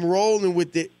I'm rolling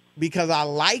with it because I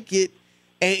like it.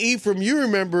 And Ephraim, you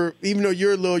remember, even though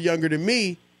you're a little younger than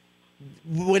me,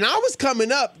 when I was coming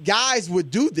up, guys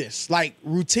would do this like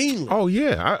routinely. Oh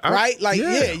yeah, right? Like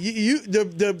yeah.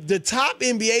 The top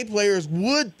NBA players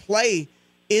would play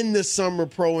in the summer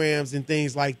pro-ams and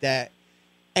things like that.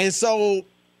 And so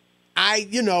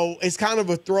it's kind of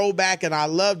a throwback, and I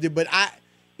loved it. But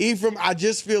Ephraim, I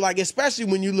just feel like, especially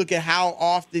when you look at how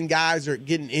often guys are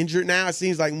getting injured now, it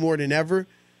seems like more than ever.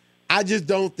 I just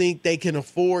don't think they can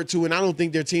afford to, and I don't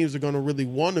think their teams are going to really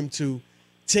want them to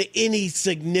any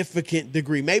significant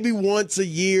degree. Maybe once a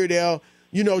year they'll,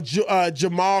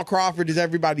 Jamal Crawford is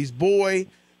everybody's boy,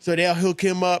 so they'll hook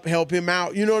him up, help him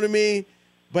out. You know what I mean?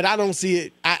 But I don't see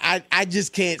it. I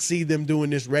just can't see them doing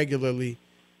this regularly.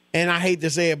 And I hate to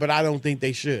say it, but I don't think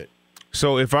they should.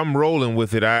 So if I'm rolling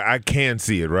with it, I can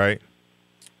see it, right?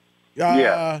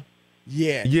 Yeah.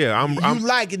 You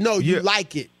like it? No, you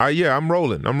like it. I'm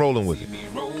rolling. I'm rolling with it.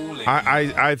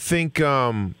 I think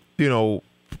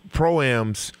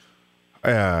pro-ams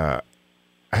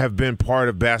have been part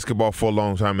of basketball for a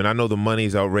long time, and I know the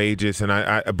money's outrageous,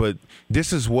 but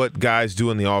this is what guys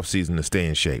do in the offseason to stay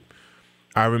in shape.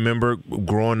 I remember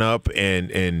growing up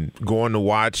and going to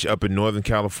watch up in Northern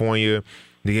California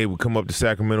They would come up to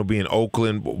Sacramento, be in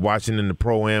Oakland, watching in the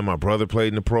Pro-Am. My brother played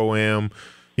in the Pro-Am,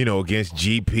 against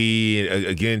GP,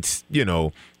 against,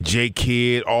 J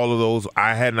Kidd, all of those.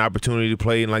 I had an opportunity to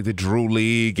play in, like, the Drew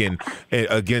League and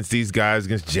against these guys,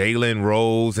 against Jalen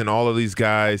Rose and all of these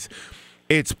guys.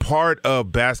 It's part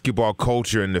of basketball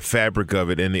culture and the fabric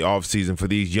of it in the offseason for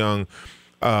these young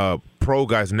pro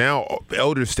guys. Now,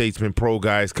 elder statesmen pro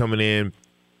guys coming in,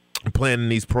 playing in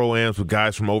these Pro-Ams with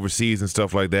guys from overseas and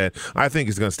stuff like that. I think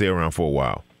it's going to stay around for a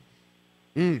while.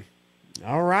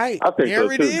 All right. I think so,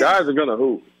 too. Guys are going to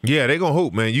hoop. Yeah, they're going to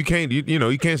hoop, man. You can't,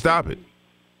 you can't stop it.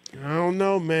 I don't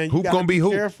know, man. Hoop going to be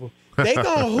hoop. Careful. They going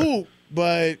to hoop,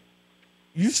 but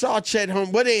you saw Chet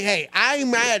Holmgren. But hey, I ain't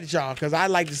mad at y'all because I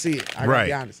like to see it. I got to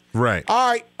be honest. Right.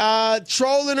 All right.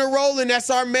 Trolling or rolling.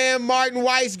 That's our man, Martin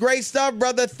Weiss. Great stuff,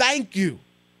 brother. Thank you.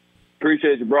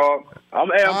 Appreciate you, bro. I'm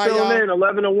filling y'all. in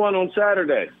 11-1 on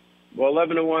Saturday. Well,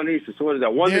 11-1 Eastern. So what is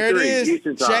that? 1 there to 3 it is.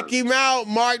 Eastern time. Check him out,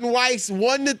 Martin Weiss.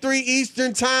 1 to 3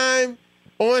 Eastern time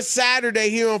on Saturday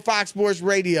here on Fox Sports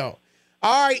Radio.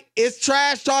 All right, it's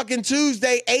Trash Talking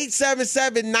Tuesday.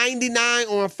 877-99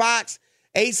 on Fox.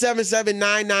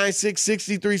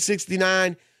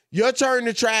 877-996-6369. Your turn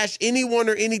to trash anyone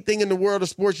or anything in the world of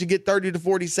sports. You get 30 to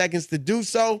 40 seconds to do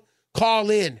so. Call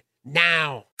in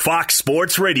now. Fox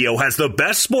Sports Radio has the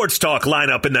best sports talk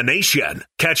lineup in the nation.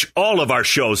 Catch all of our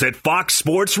shows at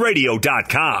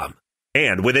foxsportsradio.com.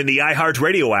 And within the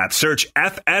iHeartRadio app, search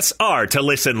FSR to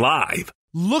listen live.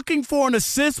 Looking for an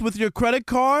assist with your credit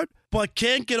card, but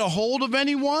can't get a hold of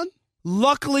anyone?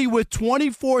 Luckily, with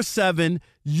 24/7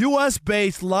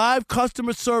 U.S.-based live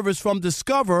customer service from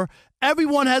Discover,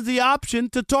 everyone has the option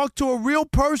to talk to a real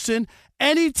person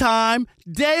anytime,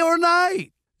 day or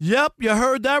night. Yep, you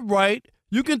heard that right.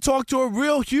 You can talk to a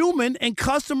real human in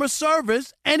customer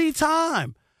service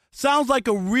anytime. Sounds like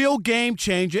a real game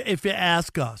changer if you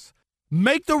ask us.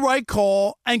 Make the right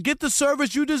call and get the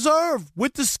service you deserve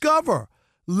with Discover.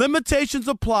 Limitations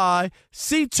apply.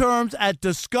 See terms at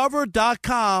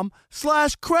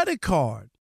discover.com/credit card.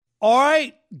 All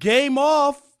right, game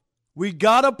off. We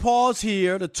got to pause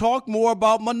here to talk more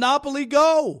about Monopoly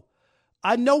Go.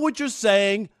 I know what you're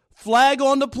saying. Flag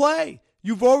on the play.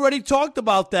 You've already talked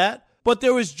about that, but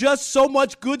there is just so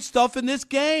much good stuff in this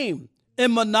game.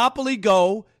 In Monopoly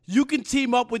Go, you can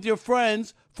team up with your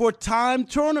friends for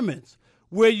timed tournaments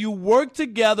where you work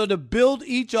together to build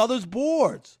each other's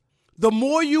boards. The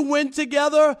more you win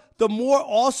together, the more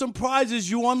awesome prizes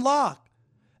you unlock.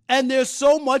 And there's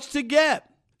so much to get.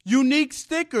 Unique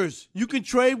stickers you can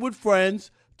trade with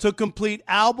friends to complete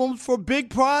albums for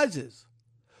big prizes.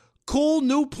 Cool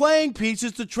new playing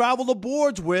pieces to travel the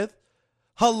boards with.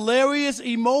 Hilarious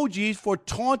emojis for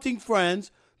taunting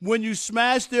friends when you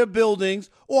smash their buildings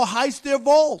or heist their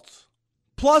vaults.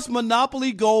 Plus,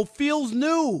 Monopoly Go feels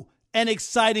new and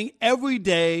exciting every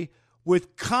day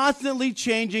with constantly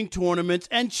changing tournaments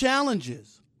and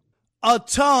challenges. A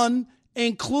ton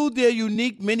include their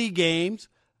unique mini games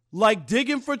like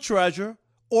digging for treasure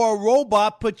or a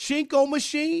robot pachinko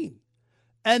machine.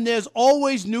 And there's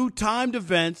always new timed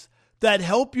events that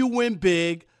help you win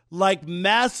big, like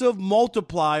massive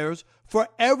multipliers for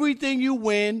everything you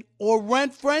win or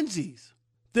rent frenzies.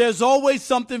 There's always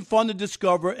something fun to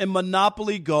discover in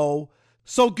Monopoly Go,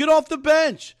 so get off the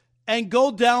bench and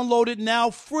go download it now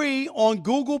free on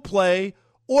Google Play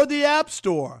or the App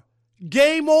Store.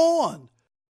 Game on!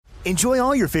 Enjoy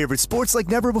all your favorite sports like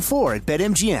never before at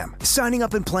BetMGM. Signing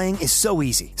up and playing is so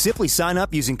easy. Simply sign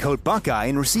up using code Buckeye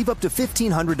and receive up to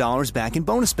 $1,500 back in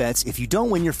bonus bets if you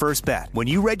don't win your first bet. When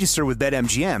you register with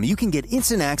BetMGM, you can get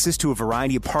instant access to a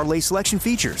variety of parlay selection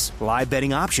features, live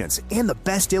betting options, and the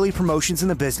best daily promotions in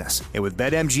the business. And with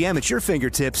BetMGM at your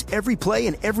fingertips, every play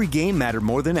and every game matter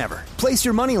more than ever. Place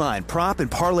your moneyline, prop,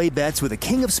 and parlay bets with the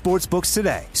king of sportsbooks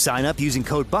today. Sign up using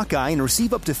code Buckeye and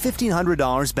receive up to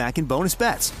 $1,500 back in bonus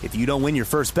bets if you don't win your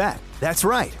first bet. That's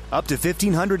right, up to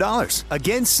 $1,500.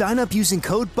 Again, sign up using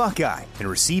code Buckeye and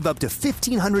receive up to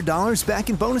 $1,500 back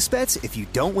in bonus bets if you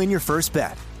don't win your first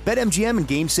bet. BetMGM and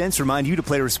GameSense remind you to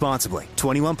play responsibly.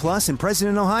 21 plus and present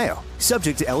in Ohio.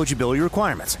 Subject to eligibility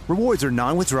requirements. Rewards are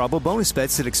non-withdrawable bonus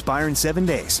bets that expire in 7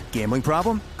 days. Gambling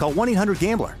problem? Call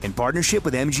 1-800-GAMBLER in partnership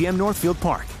with MGM Northfield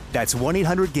Park. That's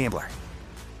 1-800-GAMBLER.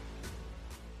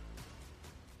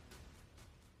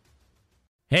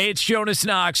 Hey, it's Jonas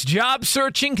Knox. Job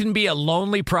searching can be a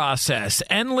lonely process.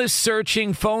 Endless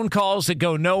searching, phone calls that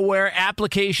go nowhere,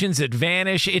 applications that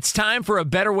vanish. It's time for a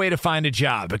better way to find a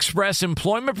job. Express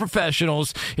Employment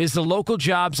Professionals is the local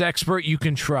jobs expert you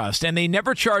can trust, and they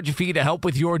never charge a fee to help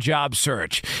with your job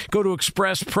search. Go to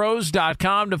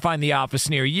expresspros.com to find the office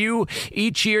near you.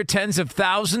 Each year, tens of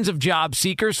thousands of job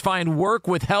seekers find work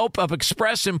with help of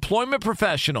Express Employment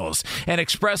Professionals, and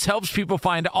Express helps people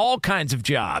find all kinds of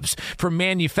jobs, from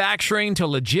manufacturing to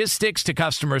logistics to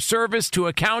customer service to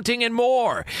accounting and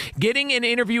more. Getting an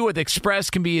interview with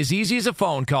Express can be as easy as a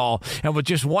phone call, and with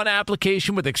just one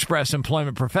application with Express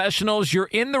Employment Professionals, you're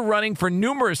in the running for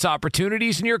numerous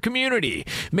opportunities in your community.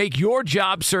 Make your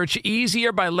job search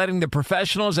easier by letting the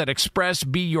professionals at Express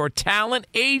be your talent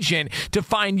agent to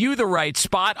find you the right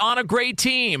spot on a great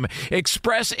team.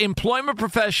 Express Employment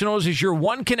Professionals is your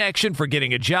one connection for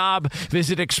getting a job.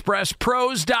 Visit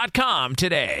expresspros.com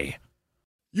today.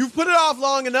 You've put it off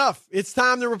long enough. It's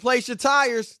time to replace your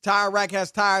tires. Tire Rack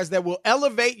has tires that will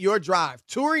elevate your drive.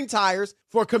 Touring tires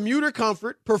for commuter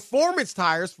comfort, performance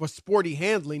tires for sporty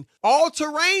handling,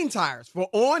 all-terrain tires for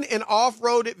on- and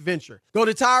off-road adventure. Go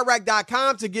to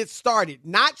TireRack.com to get started.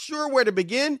 Not sure where to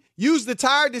begin? Use the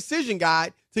Tire Decision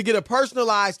Guide to get a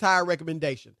personalized tire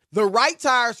recommendation. The right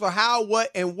tires for how, what,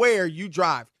 and where you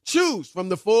drive. Choose from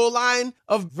the full line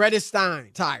of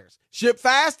Vredestein tires. Ship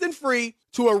fast and free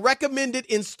to a recommended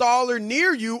installer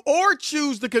near you, or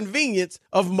choose the convenience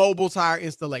of mobile tire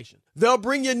installation. They'll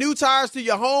bring your new tires to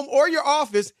your home or your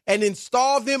office and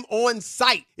install them on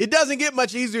site. It doesn't get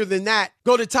much easier than that.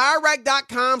 Go to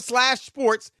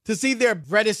TireRack.com/sports to see their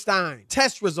Vredestein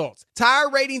test results, tire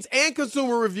ratings, and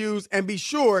consumer reviews, and be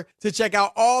sure to check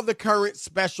out all the current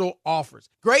special offers.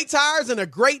 Great tires and a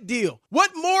great deal.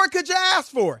 What more could you ask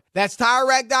for? That's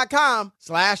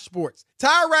TireRack.com/sports.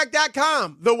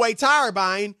 TireRack.com, the way tire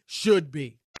buying should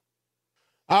be.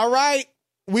 All right.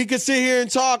 We could sit here and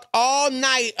talk all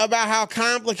night about how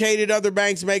complicated other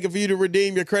banks make it for you to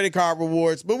redeem your credit card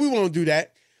rewards, but we won't do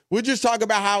that. We'll just talk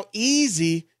about how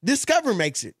easy Discover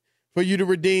makes it for you to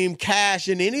redeem cash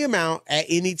in any amount at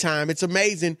any time. It's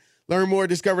amazing. Learn more at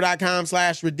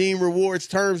discover.com/redeem rewards.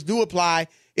 Terms do apply.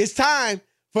 It's time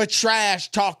for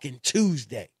Trash Talking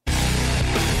Tuesday.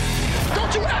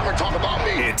 Don't you ever talk about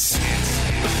me! It's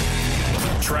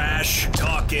Trash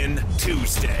Talking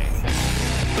Tuesday.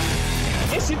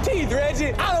 It's your teeth,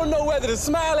 Reggie. I don't know whether to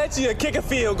smile at you or kick a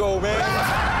field goal, man.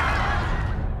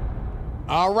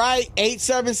 All right,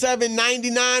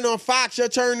 877-99 on Fox. Your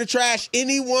turn to trash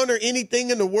anyone or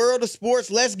anything in the world of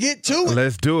sports. Let's get to it.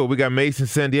 Let's do it. We got Mace in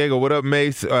San Diego. What up,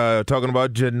 Mace? Talking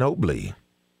about Ginobili.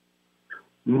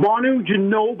 Manu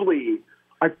Ginobili.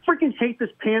 I freaking hate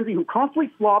this pansy who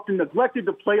constantly flopped and neglected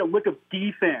to play a lick of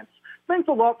defense. Thanks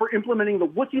a lot for implementing the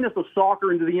wussiness of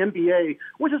soccer into the NBA,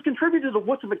 which has contributed to the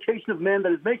wussification of men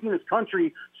that is making this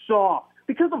country soft.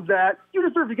 Because of that, you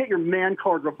deserve to get your man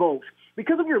card revoked.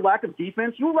 Because of your lack of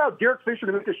defense, you allowed Derek Fisher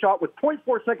to make a shot with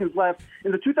 0.4 seconds left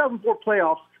in the 2004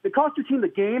 playoffs that cost your team the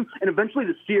game and eventually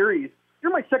the series.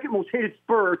 You're my second most hated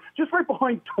Spur, just right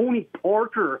behind Tony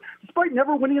Parker. Despite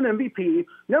never winning an MVP,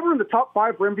 never in the top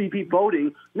 5 for MVP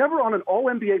voting, never on an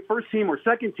All-NBA first team or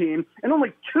second team, and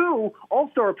only 2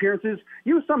 All-Star appearances,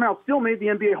 you somehow still made the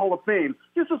NBA Hall of Fame.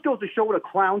 This just goes to show what a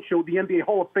clown show the NBA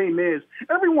Hall of Fame is.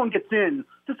 Everyone gets in.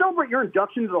 To celebrate your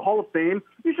induction to the Hall of Fame,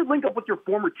 you should link up with your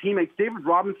former teammates David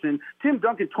Robinson, Tim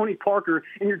Duncan, Tony Parker,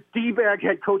 and your D-bag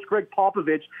head coach Greg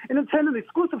Popovich, and attend an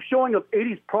exclusive showing of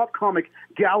 80s prop comic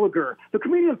Gallagher, the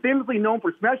comedian famously known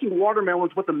for smashing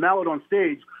watermelons with a mallet on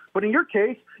stage. But in your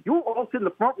case, you will all sit in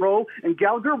the front row, and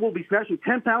Gallagher will be smashing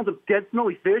 10 pounds of dead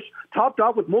smelly fish, topped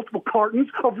off with multiple cartons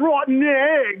of rotten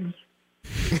eggs.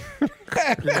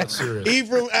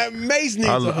 Ephraim, Mace needs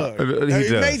a hug.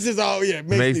 Mace is all, yeah.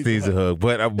 Mace needs a hug,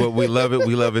 but we love it.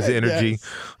 We love his energy.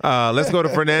 Yes. Let's go to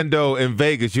Fernando in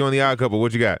Vegas. You on the Odd Couple?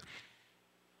 What you got?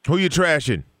 Who you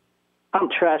trashing? I'm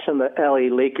trashing the LA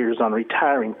Lakers on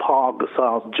retiring Paul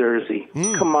Gasol's jersey.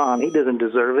 Come on, he doesn't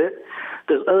deserve it.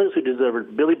 There's others who deserve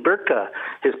it. Billy Burka,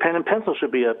 his pen and pencil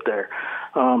should be up there.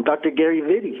 Dr. Gary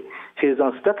Vitti, his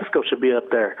stethoscope should be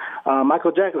up there.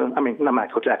 Michael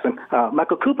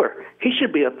Cooper, he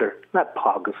should be up there. Not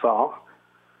Paul Gasol.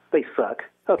 They suck.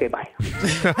 Okay, bye.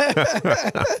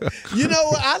 You know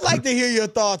what? I'd like to hear your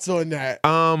thoughts on that.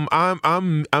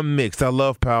 I'm mixed. I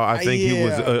love Powell. I think he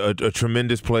was a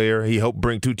tremendous player. He helped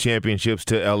bring 2 championships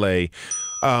to LA.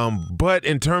 But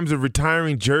in terms of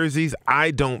retiring jerseys, I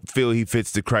don't feel he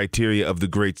fits the criteria of the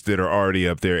greats that are already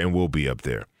up there and will be up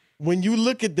there. when you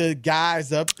look at the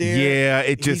guys up there, yeah,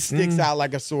 he sticks out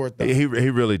like a sore thumb. He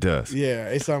really does. Yeah,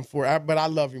 it's unfortunate, but I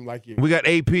love him like you. We got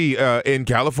AP in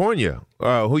California.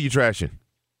 Who you trashing?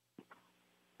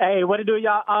 Hey, what to do,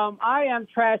 y'all? I am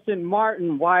trashing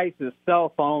Martin Weiss's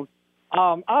cell phone.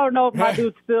 I don't know if my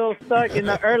dude's still stuck in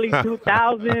the early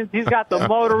 2000s. He's got the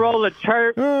Motorola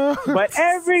chirp. But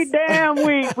every damn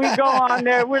week we go on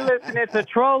there, we're listening to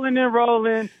Trolling and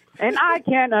Rolling, and I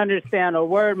can't understand a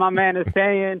word my man is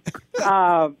saying.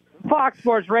 Fox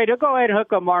Sports Radio, go ahead and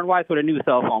hook up Martin Weiss with a new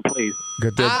cell phone, please.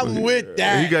 I'm with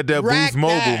that. He got that Boost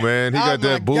Mobile, man. He got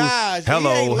that Boost. Gosh,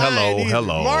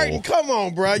 Hello. Martin, come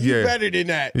on, bro. You better than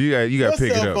that. You got to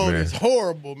pick it up, Your cell phone man. is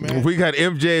horrible, man. We got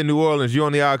MJ in New Orleans. You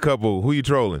on the Odd Couple. Who you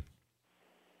trolling?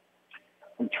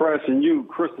 I'm trashing you,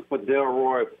 Christopher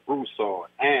Delroy Broussard,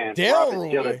 and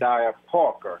Robert Jedediah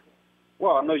Parker.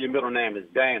 Well, I know your middle name is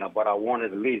Dana, but I wanted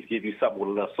to at least give you something with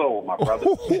a little soul, my brother.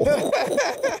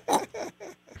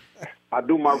 I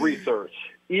do my research.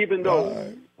 Even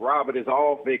though Robert is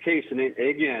off vacationing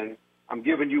again, I'm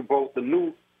giving you both the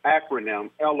new acronym,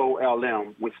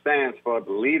 LOLM, which stands for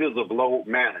the Leaders of Load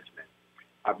Management.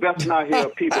 I best not hear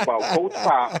people about Coach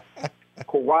Pop,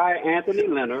 Kawhi Anthony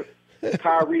Leonard,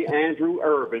 Kyrie Andrew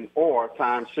Irving, or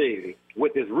Tom Shady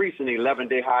with his recent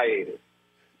 11-day hiatus.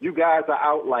 You guys are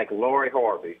out like Lori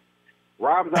Harvey.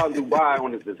 Rob's out in Dubai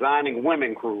on his designing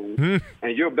women cruise,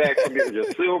 and you're back from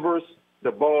your Silvers,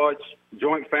 the Barge,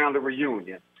 joint family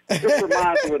reunion. This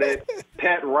reminds me of that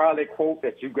Pat Riley quote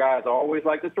that you guys always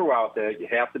like to throw out there. You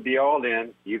have to be all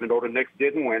in, even though the Knicks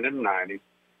didn't win in the 90s.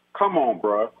 Come on,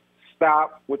 bro.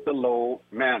 Stop with the load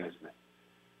management.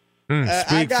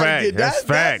 Speak fact. That's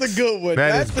facts. That's a good one.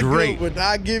 That's great. Good one.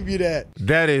 I'll give you that.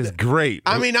 That is great.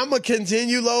 I mean, I'm going to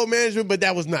continue load management, but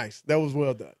that was nice. That was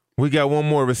well done. We got one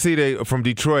more. Raside from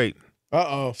Detroit.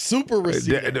 Super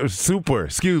Raside.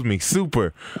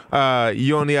 Super.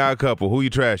 You on the Odd Couple. Who you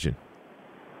trashing?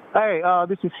 Hey,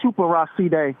 this is Super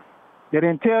Raside. They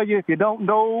didn't tell you. If you don't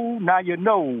know, now you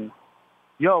know.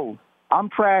 Yo, I'm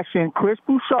trashing Chris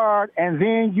Bouchard and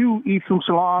then you, Ephraim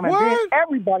Salam, and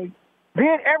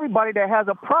then everybody that has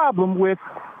a problem with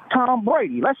Tom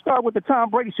Brady. Let's start with the Tom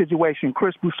Brady situation,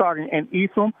 Chris Bouchard and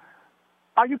Ephraim.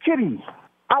 Are you kidding me?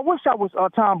 I wish I was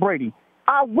Tom Brady.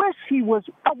 I wish he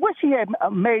had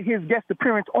made his guest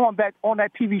appearance on that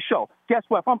TV show. Guess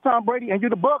what? If I'm Tom Brady and you're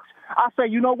the Bucs, I say,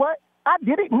 you know what? I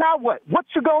did it. Now what? What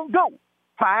you gonna do?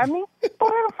 Fire me? Go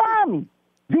ahead and fire me.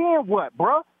 Then what,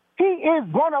 bruh? He is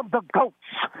one of the GOATs.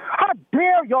 How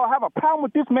dare y'all have a problem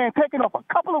with this man taking off a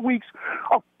couple of weeks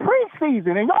of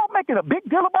preseason and y'all making a big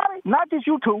deal about it? Not just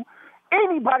you two.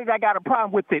 Anybody that got a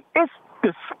problem with it, it's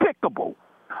despicable.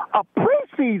 A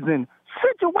preseason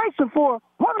situation for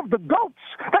one of the GOATs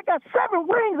that got 7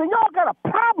 rings and y'all got a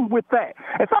problem with that.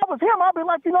 If I was him, I'd be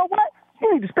like, you know what?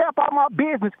 You need to step out of my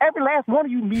business, every last one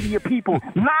of you media people.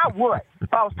 Now what?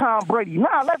 If I was Tom Brady.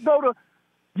 Now let's go to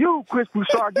you, Chris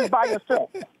Bouchard, just by yourself.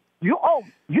 You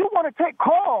want to take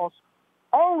calls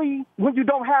only when you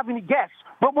don't have any guests.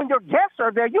 But when your guests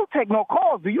are there, you take no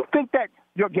calls. Do you think that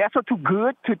your guests are too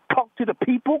good to talk to the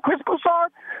people, Chris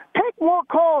Bouchard? Take more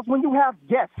calls when you have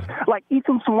guests like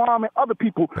Ephraim Salam and other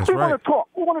people. We want to talk.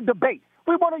 We want to debate.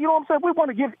 We want to, you know what I'm saying? We want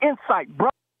to give insight, bro.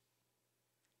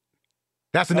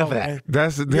 That's enough of that.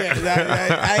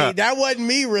 That wasn't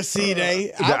me,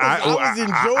 Raside. I was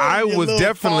enjoying. I was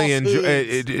definitely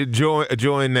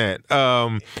enjoying that.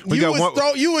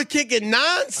 You were kicking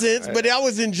nonsense, but I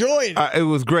was enjoying it. It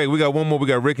was great. We got one more. We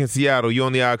got Rick in Seattle. You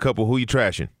on the Odd Couple. Who you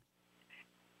trashing?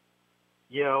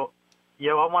 Yo,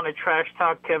 I want to trash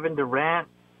talk Kevin Durant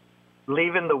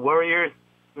leaving the Warriors.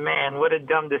 Man, what a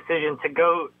dumb decision to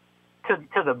go to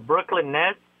the Brooklyn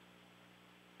Nets.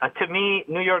 To me,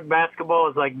 New York basketball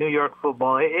is like New York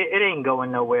football. It ain't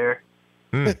going nowhere.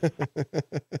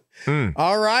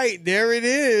 All right, there it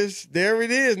is.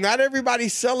 Not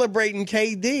everybody's celebrating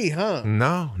KD, huh?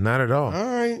 No, not at all. All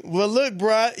right. Well, look,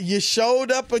 bro, you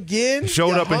showed up again.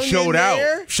 Showed up and showed out.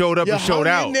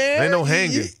 Ain't no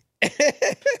hanging.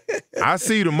 I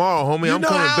see you tomorrow, homie. I'm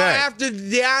coming back. After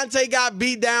Deontay got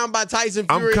beat down by Tyson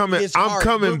Fury, I'm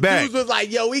coming back. Dudes was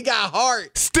like, yo, we got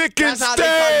heart. Stick and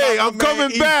stay. I'm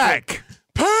coming back.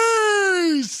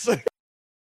 Peace.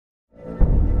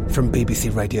 From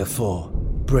BBC Radio 4,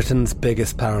 Britain's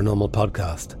biggest paranormal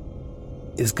podcast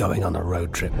is going on a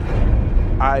road trip.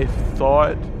 I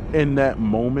thought in that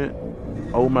moment,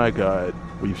 oh my God,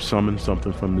 we've summoned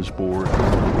something from this board.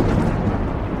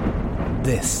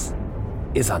 This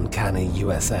is Uncanny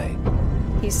USA.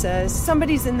 He says,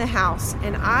 somebody's in the house,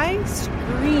 and I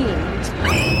screamed.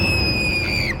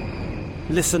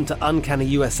 Listen to Uncanny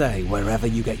USA wherever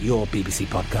you get your BBC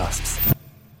podcasts,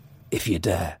 if you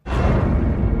dare.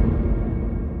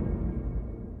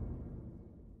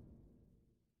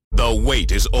 The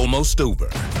wait is almost over.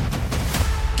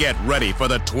 Get ready for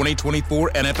the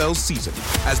 2024 NFL season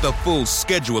as the full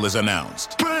schedule is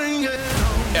announced.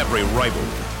 Every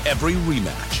rivalry, every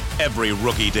rematch, every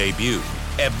rookie debut,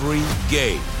 every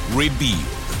game revealed.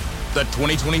 The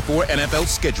 2024 NFL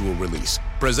schedule release,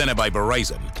 presented by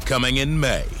Verizon, coming in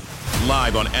May.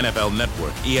 Live on NFL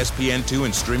Network, ESPN2,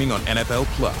 and streaming on NFL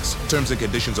Plus. Terms and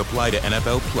conditions apply to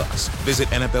NFL Plus. Visit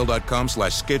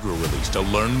NFL.com/schedule release to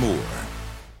learn more.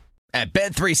 At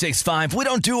Bet365, we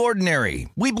don't do ordinary.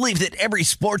 We believe that every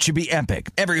sport should be epic.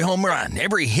 Every home run,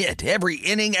 every hit, every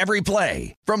inning, every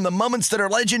play. From the moments that are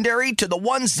legendary to the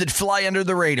ones that fly under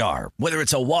the radar. Whether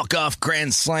it's a walk-off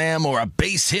grand slam or a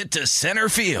base hit to center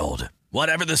field.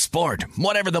 Whatever the sport,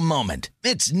 whatever the moment,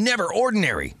 it's never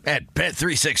ordinary at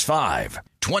Bet365.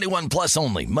 21 plus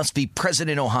only. Must be present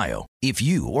in Ohio. If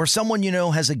you or someone you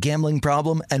know has a gambling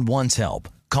problem and wants help,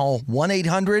 call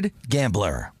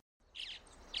 1-800-GAMBLER.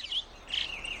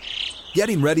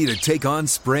 Getting ready to take on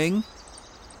spring?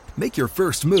 Make your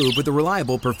first move with the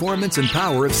reliable performance and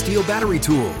power of Steel battery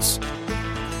tools.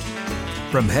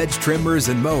 From hedge trimmers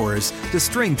and mowers to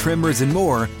string trimmers and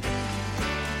more,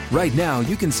 right now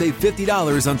you can save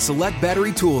 $50 on select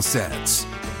battery tool sets.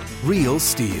 Real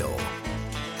Steel.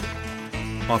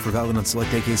 Offer valid on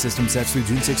select AK system sets through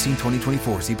June 16,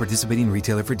 2024. See participating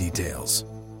retailer for details.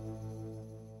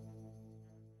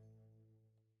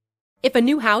 If a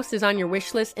new house is on your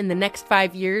wish list in the next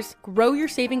 5 years, grow your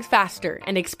savings faster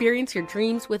and experience your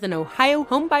dreams with an Ohio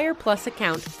Homebuyer Plus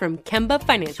account from Kemba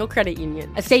Financial Credit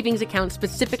Union. A savings account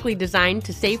specifically designed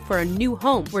to save for a new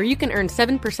home where you can earn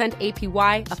 7%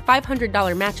 APY, a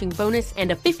 $500 matching bonus,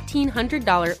 and a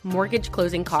 $1,500 mortgage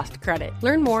closing cost credit.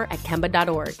 Learn more at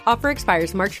Kemba.org. Offer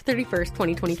expires March 31st,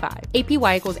 2025.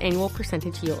 APY equals annual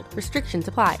percentage yield. Restrictions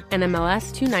apply.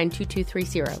 NMLS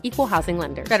 292230. Equal housing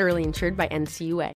lender. Federally insured by NCUA.